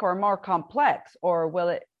simplistic or more complex, or will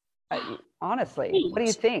it, honestly, what do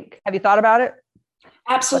you think? Have you thought about it?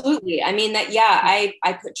 Absolutely. I mean that, yeah,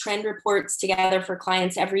 I put trend reports together for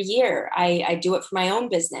clients every year. I do it for my own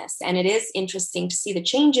business. And it is interesting to see the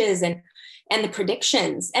changes and the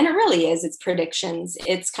predictions. And it really is, it's predictions.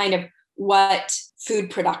 It's kind of what food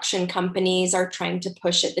production companies are trying to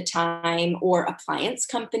push at the time, or appliance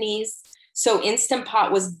companies. So Instant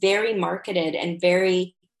Pot was very marketed and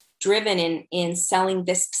very driven in selling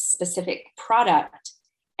this specific product.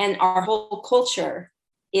 And our whole culture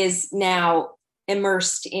is now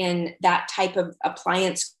immersed in that type of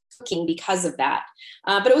appliance cooking because of that.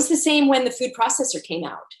 But it was the same when the food processor came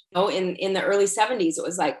out. In the early 70s, it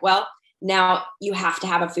was like, well, now you have to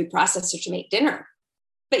have a food processor to make dinner.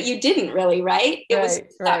 But you didn't really, right? It was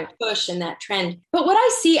that push and that trend. But what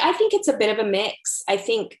I see, I think it's a bit of a mix. I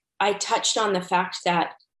think I touched on the fact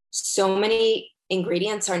that so many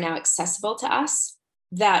ingredients are now accessible to us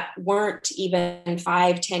that weren't even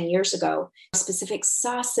 5-10 years ago. Specific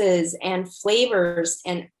sauces and flavors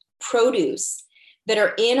and produce that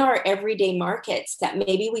are in our everyday markets that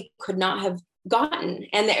maybe we could not have gotten.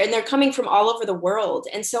 And they're coming from all over the world.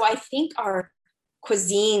 And so I think our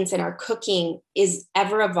cuisines and our cooking is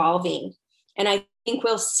ever evolving. And I think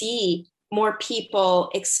we'll see more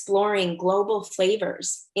people exploring global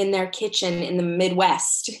flavors in their kitchen in the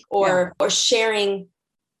Midwest, or sharing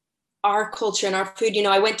our culture and our food.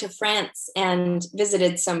 I went to France and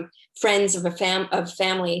visited some friends of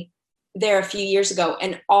family there a few years ago,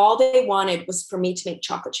 and all they wanted was for me to make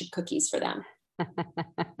chocolate chip cookies for them.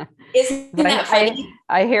 Isn't that funny?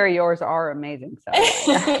 I hear yours are amazing.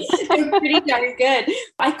 So they're pretty darn good.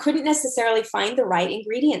 I couldn't necessarily find the right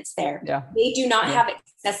ingredients there. Yeah. They do not have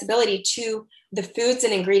accessibility to the foods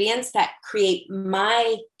and ingredients that create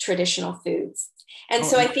my traditional foods. And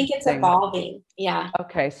so I think it's evolving. Yeah.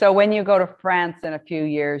 Okay. So when you go to France in a few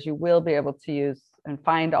years, you will be able to use and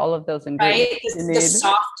find all of those ingredients. Right. The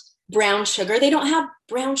soft brown sugar. They don't have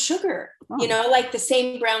brown sugar, like the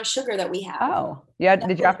same brown sugar that we have. Oh, yeah.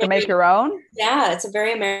 Did you have to make your own? Yeah. It's a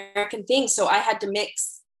very American thing. So I had to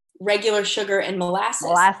mix regular sugar and molasses.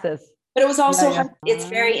 But it was also hard. It's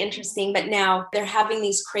very interesting. But now they're having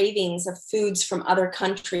these cravings of foods from other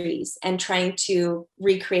countries and trying to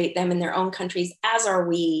recreate them in their own countries, as are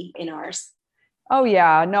we in ours. Oh,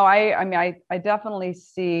 yeah. No, I mean, I definitely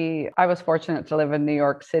see. I was fortunate to live in New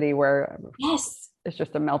York City, where it's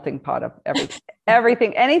just a melting pot of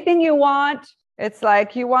everything, anything you want. It's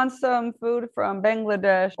like you want some food from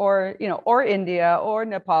Bangladesh or India or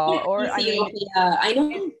Nepal or Ethiopia. I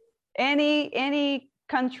know any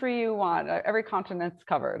country you want. Every continent's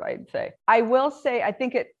covered, I'd say. I will say, I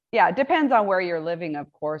think it depends on where you're living,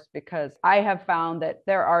 of course, because I have found that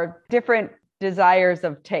there are different desires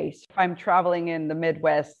of taste. If I'm traveling in the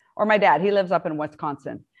Midwest, or my dad, he lives up in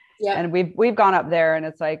Wisconsin. Yep. And we've gone up there, and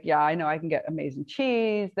it's like, I know I can get amazing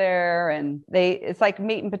cheese there, and it's like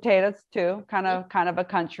meat and potatoes too, kind of a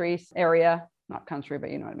country area. Not country,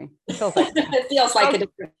 but you know what I mean. It feels like it feels like a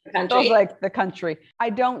different country. Feels like the country. I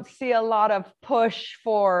don't see a lot of push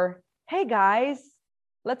for, hey guys,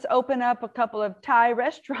 let's open up a couple of Thai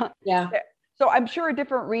restaurants. Yeah. So I'm sure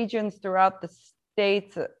different regions throughout the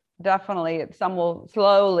states, definitely some will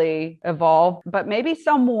slowly evolve, but maybe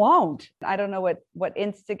some won't. I don't know what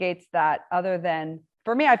instigates that, other than,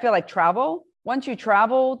 for me, I feel like travel. Once you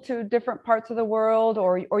travel to different parts of the world,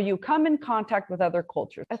 or you come in contact with other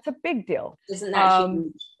cultures, that's a big deal. Isn't that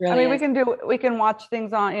huge? Really, I mean, we can watch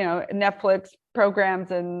things on, Netflix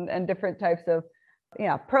programs and different types of,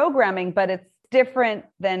 programming, but it's different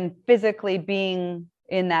than physically being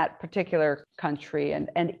in that particular country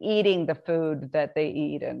and eating the food that they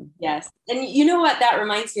eat. And yes. And you know what that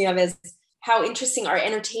reminds me of is how interesting our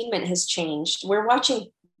entertainment has changed. We're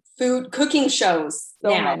watching food cooking shows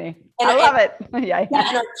now. Many. And I love it. Yeah.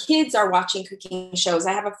 And our kids are watching cooking shows.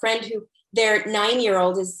 I have a friend who, their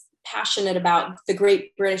 9-year-old is passionate about the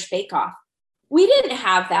Great British Bake Off. We didn't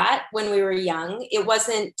have that when we were young. It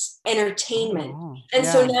wasn't entertainment.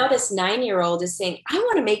 So now this 9-year-old is saying, I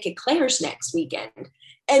want to make eclairs next weekend.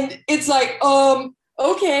 And it's like,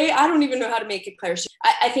 okay, I don't even know how to make eclairs.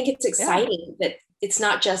 I think it's exciting that it's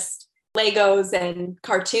not just Legos and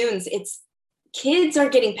cartoons. It's kids are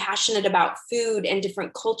getting passionate about food and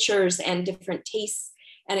different cultures and different tastes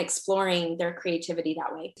and exploring their creativity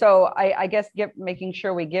that way. So I guess making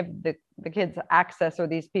sure we give the kids access, or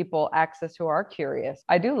these people access who are curious.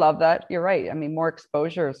 I do love that. You're right. I mean, more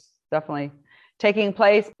exposures definitely taking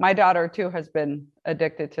place. My daughter too has been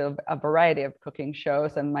addicted to a variety of cooking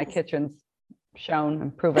shows, and my kitchen's shown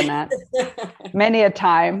and proven that many a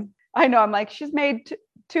time. I know, I'm like, she's made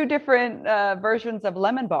two different versions of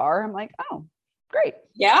lemon bar. I'm like, oh, great.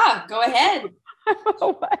 Yeah, go ahead.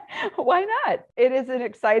 Why not? It is an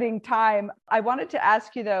exciting time. I wanted to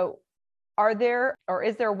ask you though, are there or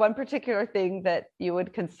is there one particular thing that you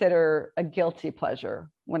would consider a guilty pleasure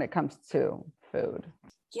when it comes to food?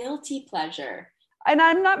 Guilty pleasure. And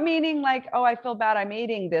I'm not meaning like, oh, I feel bad I'm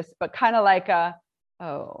eating this, but kind of like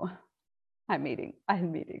oh, I'm eating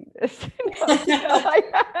this. Like,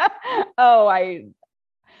 oh,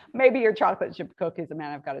 maybe your chocolate chip cookies,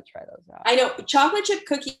 man, I've got to try those out. I know chocolate chip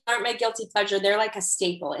cookies aren't my guilty pleasure. They're like a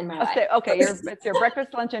staple in my life. Okay, it's your breakfast,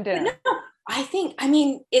 lunch, and dinner. No, I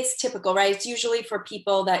mean, it's typical, right? It's usually for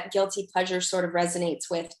people that guilty pleasure sort of resonates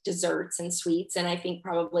with desserts and sweets. And I think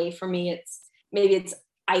probably for me, it's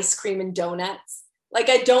ice cream and donuts. Like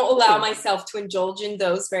I don't allow myself to indulge in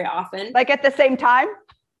those very often. Like at the same time?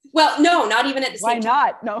 Well, no, not even at the same time.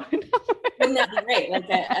 Why not? No. Wouldn't that be great? Like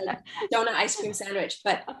a donut ice cream sandwich.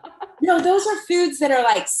 But no, those are foods that are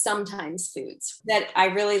like sometimes foods that I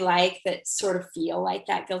really like that sort of feel like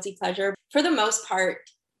that guilty pleasure. For the most part,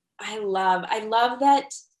 I love that.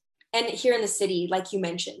 And here in the city, like you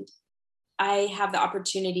mentioned, I have the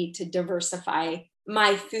opportunity to diversify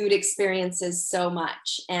my food experiences so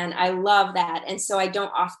much. And I love that. And so I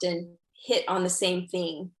don't often hit on the same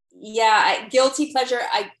thing. Yeah, guilty pleasure.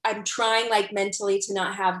 I'm trying like mentally to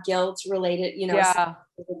not have guilt related,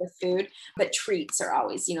 with food, but treats are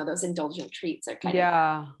always, those indulgent treats are kind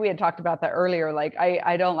of. We had talked about that earlier. Like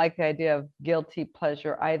I don't like the idea of guilty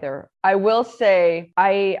pleasure either. I will say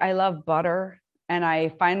I love butter, and I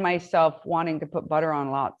find myself wanting to put butter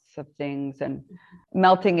on lots of things and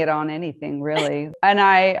melting it on anything really. And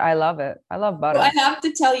I love it. I love butter. Well, I have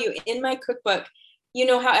to tell you, in my cookbook, you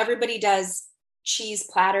know how everybody does cheese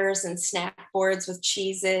platters and snack boards with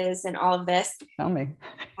cheeses and all of this. Tell me.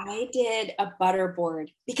 I did a butter board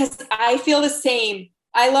because I feel the same.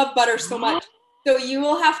 I love butter so much. So you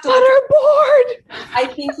will have to butter board. I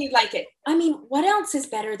think you'd like it. I mean, what else is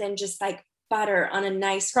better than just like butter on a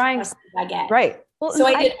nice crusty baguette? Right. Well, so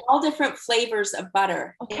I did all different flavors of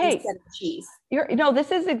butter instead of cheese.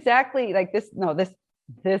 This is exactly like this. No, this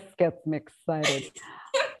gets me excited.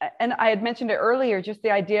 And I had mentioned it earlier, just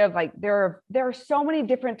the idea of like, there are so many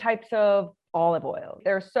different types of olive oil.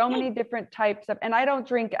 There are so many different types of, and I don't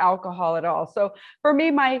drink alcohol at all. So for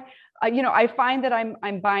me, I find that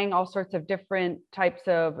I'm buying all sorts of different types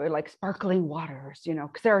of like sparkling waters,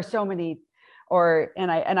 because there are so many,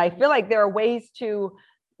 and I feel like there are ways to,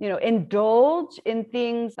 indulge in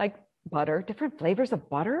things like butter, different flavors of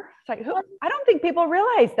butter. It's like, I don't think people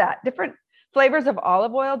realize that different flavors of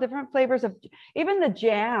olive oil, different flavors of even the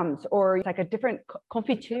jams, or like a different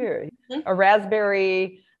confiture, a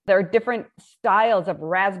raspberry. There are different styles of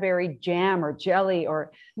raspberry jam or jelly, and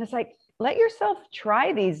it's like, let yourself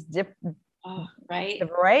try these different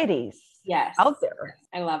varieties out there.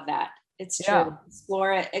 I love that. It's true.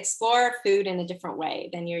 Explore food in a different way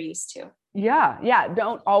than you're used to. Yeah.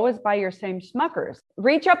 Don't always buy your same Smuckers.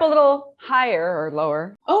 Reach up a little higher or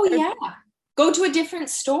lower. Oh, yeah. Go to a different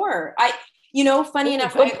store. Funny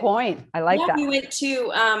enough. Good point. I like that. We went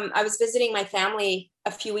to, I was visiting my family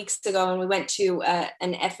a few weeks ago, and we went to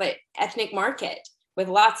an ethnic market with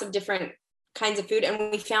lots of different kinds of food.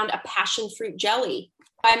 And we found a passion fruit jelly.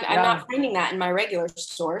 I'm not finding that in my regular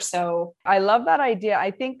store. So I love that idea.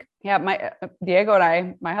 I think, my Diego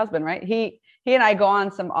and my husband, right? He and I go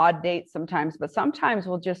on some odd dates sometimes, but sometimes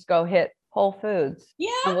we'll just go hit Whole Foods.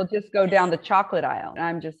 Yeah. And we'll just go down the chocolate aisle. And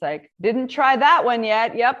I'm just like, didn't try that one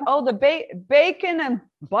yet. Yep. Oh, the bacon and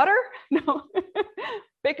butter? No.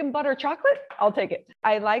 Bacon, butter, chocolate? I'll take it.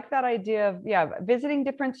 I like that idea of, visiting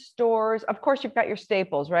different stores. Of course, you've got your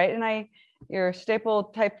staples, right? And your staple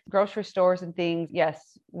type grocery stores and things.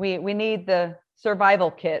 Yes, we need the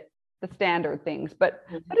survival kit, the standard things, but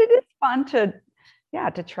it is fun to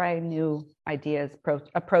try new ideas,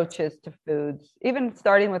 approaches to foods, even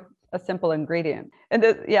starting with a simple ingredient. And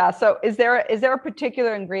so is there a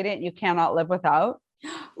particular ingredient you cannot live without?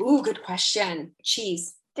 Ooh, good question.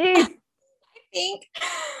 Cheese. Cheese. Cheese.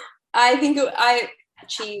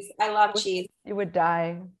 I love cheese. You would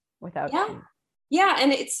die without cheese. Yeah,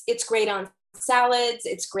 and it's great on salads.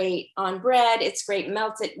 It's great on bread. It's great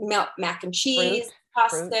mac and cheese,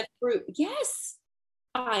 pasta, fruit. Yes.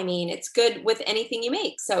 I mean, it's good with anything you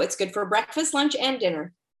make. So it's good for breakfast, lunch, and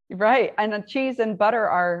dinner. Right. And cheese and butter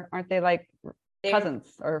aren't they like cousins?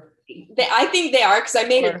 Or I think they are, because I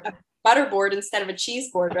made a butter board instead of a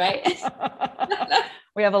cheese board, right?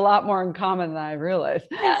 We have a lot more in common than I realized.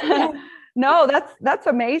 Yeah. No, that's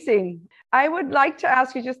amazing. I would like to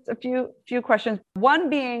ask you just a few questions. One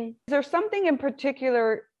being, is there something in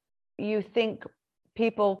particular you think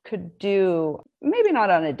people could do, maybe not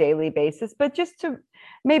on a daily basis, but just to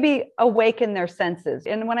maybe awaken their senses.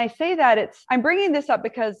 And when I say that, I'm bringing this up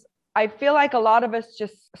because I feel like a lot of us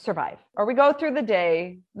just survive, or we go through the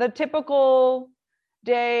day, the typical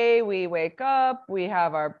day. We wake up, we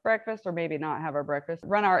have our breakfast, or maybe not have our breakfast,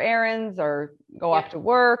 run our errands or go off to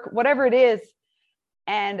work, whatever it is.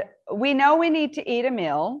 And we know we need to eat a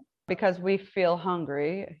meal because we feel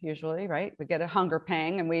hungry usually, right? We get a hunger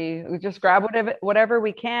pang and we just grab whatever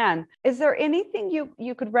we can. Is there anything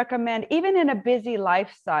you could recommend, even in a busy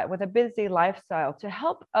lifestyle, with a busy lifestyle, to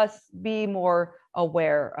help us be more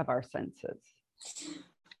aware of our senses?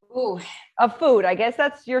 Ooh. Of food. I guess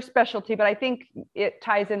that's your specialty, but I think it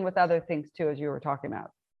ties in with other things too, as you were talking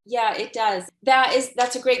about. Yeah, it does.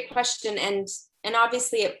 That's a great question. And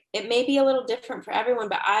obviously it may be a little different for everyone,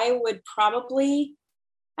 but I would probably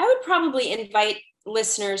invite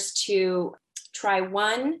listeners to try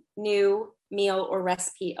one new meal or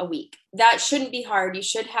recipe a week. That shouldn't be hard. You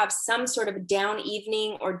should have some sort of down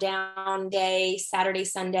evening or down day, Saturday,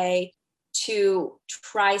 Sunday, to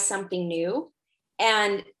try something new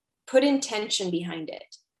and put intention behind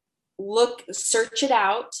it. Search it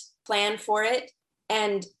out, plan for it,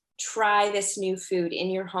 and try this new food in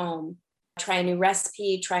your home. Try a new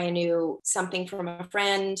recipe, try a new something from a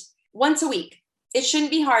friend once a week. It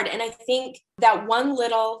shouldn't be hard. And I think that one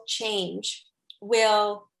little change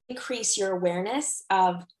will increase your awareness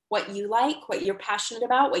of what you like, what you're passionate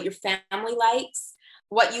about, what your family likes,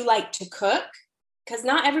 what you like to cook, because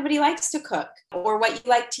not everybody likes to cook, or what you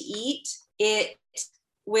like to eat. It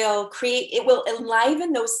will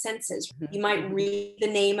enliven those senses. You might read the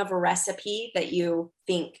name of a recipe that you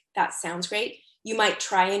think that sounds great. You might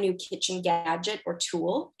try a new kitchen gadget or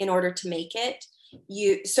tool in order to make it.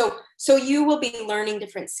 So you will be learning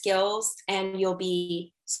different skills, and you'll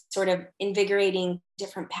be sort of invigorating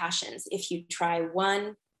different passions if you try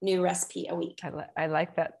one new recipe a week. I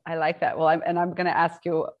like that. Well, I'm going to ask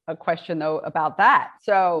you a question though about that.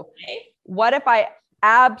 So What if I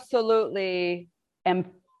absolutely am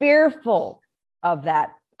fearful of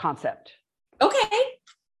that concept? Okay.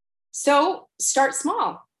 So start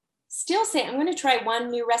small. Still say, I'm going to try one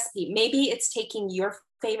new recipe. Maybe it's taking your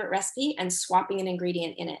favorite recipe and swapping an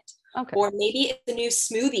ingredient in it. Okay. Or maybe it's a new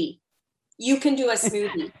smoothie. You can do a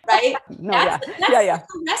smoothie, right? That's a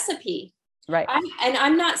recipe. Right.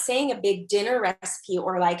 I'm not saying a big dinner recipe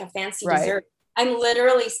or like a fancy dessert. I'm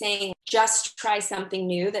literally saying just try something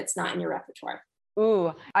new that's not in your repertoire.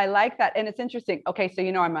 Ooh, I like that. And it's interesting. Okay. So,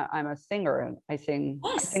 I'm a singer, and I sing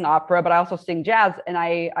opera, but I also sing jazz. And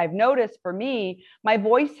I've noticed, for me, my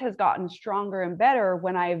voice has gotten stronger and better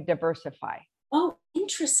when I've diversified. Oh,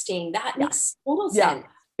 interesting. That makes total sense.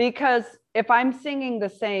 Because if I'm singing the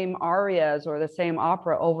same arias or the same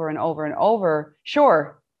opera over and over and over,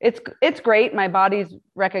 sure, it's great. My body's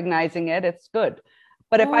recognizing it. It's good.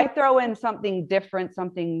 But if I throw in something different,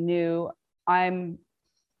 something new,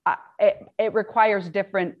 it requires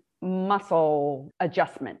different muscle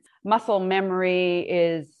adjustments. Muscle memory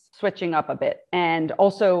is switching up a bit. And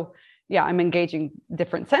also, I'm engaging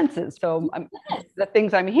different senses. So the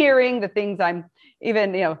things I'm hearing, the things I'm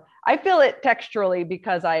even, I feel it texturally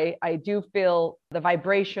because I do feel the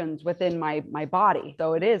vibrations within my body.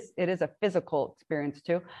 So it is a physical experience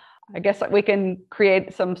too. I guess we can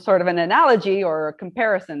create some sort of an analogy or a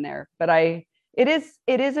comparison there, but it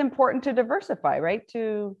is important to diversify, right?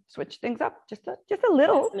 To switch things up just a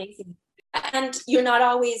little. That's amazing. And you're not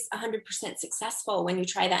always 100% successful when you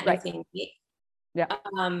try that new thing. Yeah.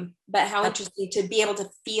 But how interesting to be able to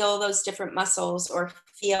feel those different muscles or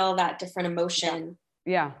feel that different emotion.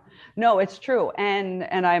 Yeah. No, it's true. And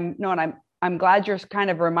I'm glad you're kind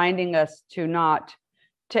of reminding us to not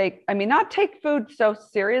take food so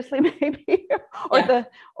seriously, maybe,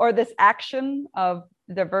 or this action of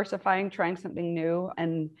diversifying, trying something new.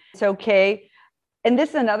 And it's okay. And this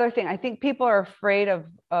is another thing. I think people are afraid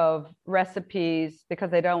of recipes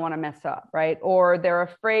because they don't want to mess up, right? Or they're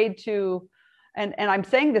afraid to, and I'm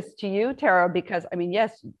saying this to you, Tara, because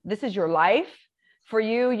yes, this is your life. For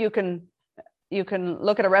you, you can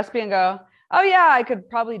look at a recipe and go, oh yeah, I could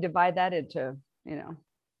probably divide that into,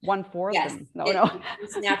 1/4. Yes,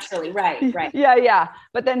 it's naturally right. Yeah.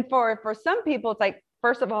 But then for some people, it's like,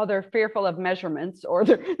 first of all, they're fearful of measurements, or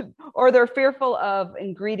they're fearful of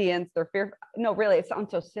ingredients. No, really, it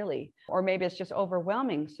sounds so silly, or maybe it's just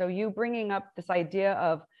overwhelming. So you bringing up this idea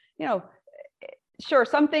of, sure,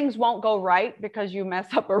 some things won't go right because you mess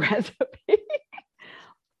up a recipe,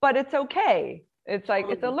 but it's okay. It's like,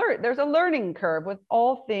 there's a learning curve with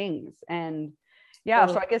all things. And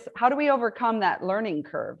so I guess, how do we overcome that learning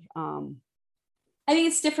curve? I think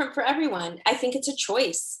it's different for everyone. I think it's a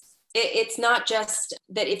choice. It's not just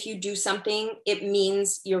that if you do something, it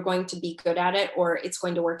means you're going to be good at it or it's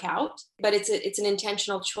going to work out, but it's an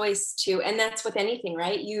intentional choice to, and that's with anything,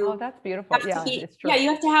 right? Oh, that's beautiful. Yeah, it's true. Yeah, you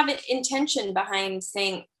have to have an intention behind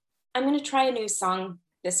saying, I'm going to try a new song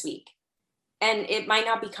this week. And it might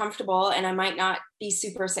not be comfortable and I might not be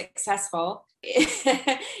super successful. It's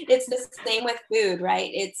the same with food,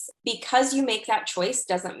 right? It's because you make that choice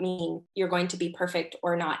doesn't mean you're going to be perfect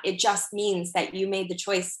or not. It just means that you made the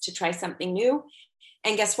choice to try something new.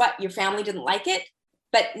 And guess what? Your family didn't like it.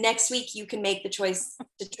 But next week you can make the choice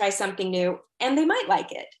to try something new and they might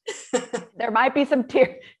like it. There might be some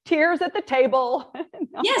tears at the table.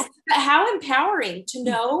 No. Yes, but how empowering to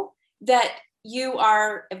know that you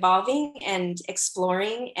are evolving and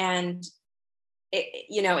exploring and,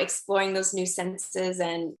 exploring those new senses.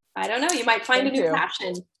 And I don't know, you might find a new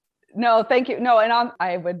passion. No, thank you. No, and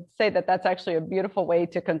I would say that that's actually a beautiful way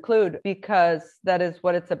to conclude, because that is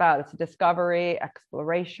what it's about. It's discovery,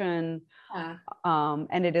 exploration,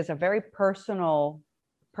 and it is a very personal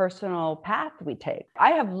path we take.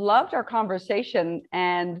 I have loved our conversation,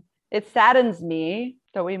 and it saddens me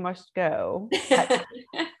that we must go.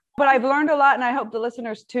 But I've learned a lot, and I hope the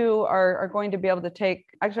listeners too are going to be able to take,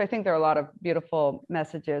 actually, I think there are a lot of beautiful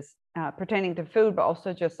messages pertaining to food, but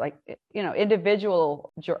also just like, our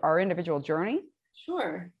individual journey.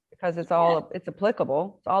 Sure. Because it's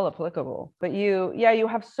applicable. It's all applicable. But you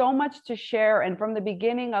have so much to share. And from the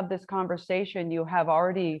beginning of this conversation, you have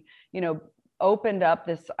already, opened up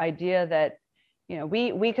this idea that,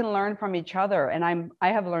 we can learn from each other. And I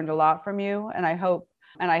have learned a lot from you, and I hope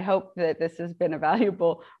that this has been a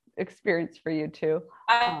valuable experience for you too.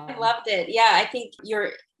 I loved it. Yeah, I think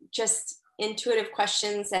you're just intuitive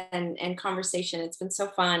questions and conversation. It's been so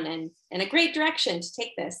fun and a great direction to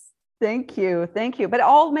take this. Thank you. But it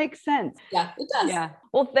all makes sense. Yeah, it does. Yeah.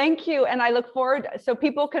 Well, thank you. And I look forward. So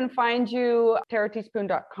people can find you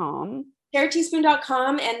TaraTeaspoon.com.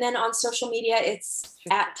 TaraTeaspoon.com. And then on social media, it's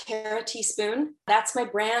at Tara Teaspoon. That's my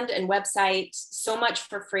brand and website. So much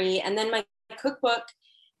for free. And then my cookbook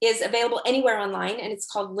is available anywhere online, and it's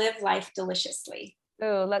called Live Life Deliciously.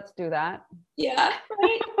 Oh, let's do that. Yeah,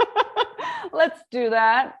 right. Let's do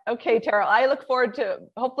that. Okay, Tara, I look forward to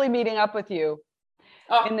hopefully meeting up with you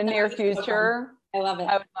in the near future. I love it.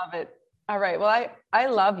 I would love it. All right. Well, I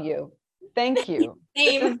love you. Thank you.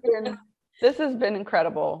 Same. This has been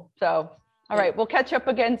incredible. So, all right, we'll catch up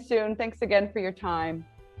again soon. Thanks again for your time.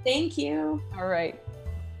 Thank you. All right.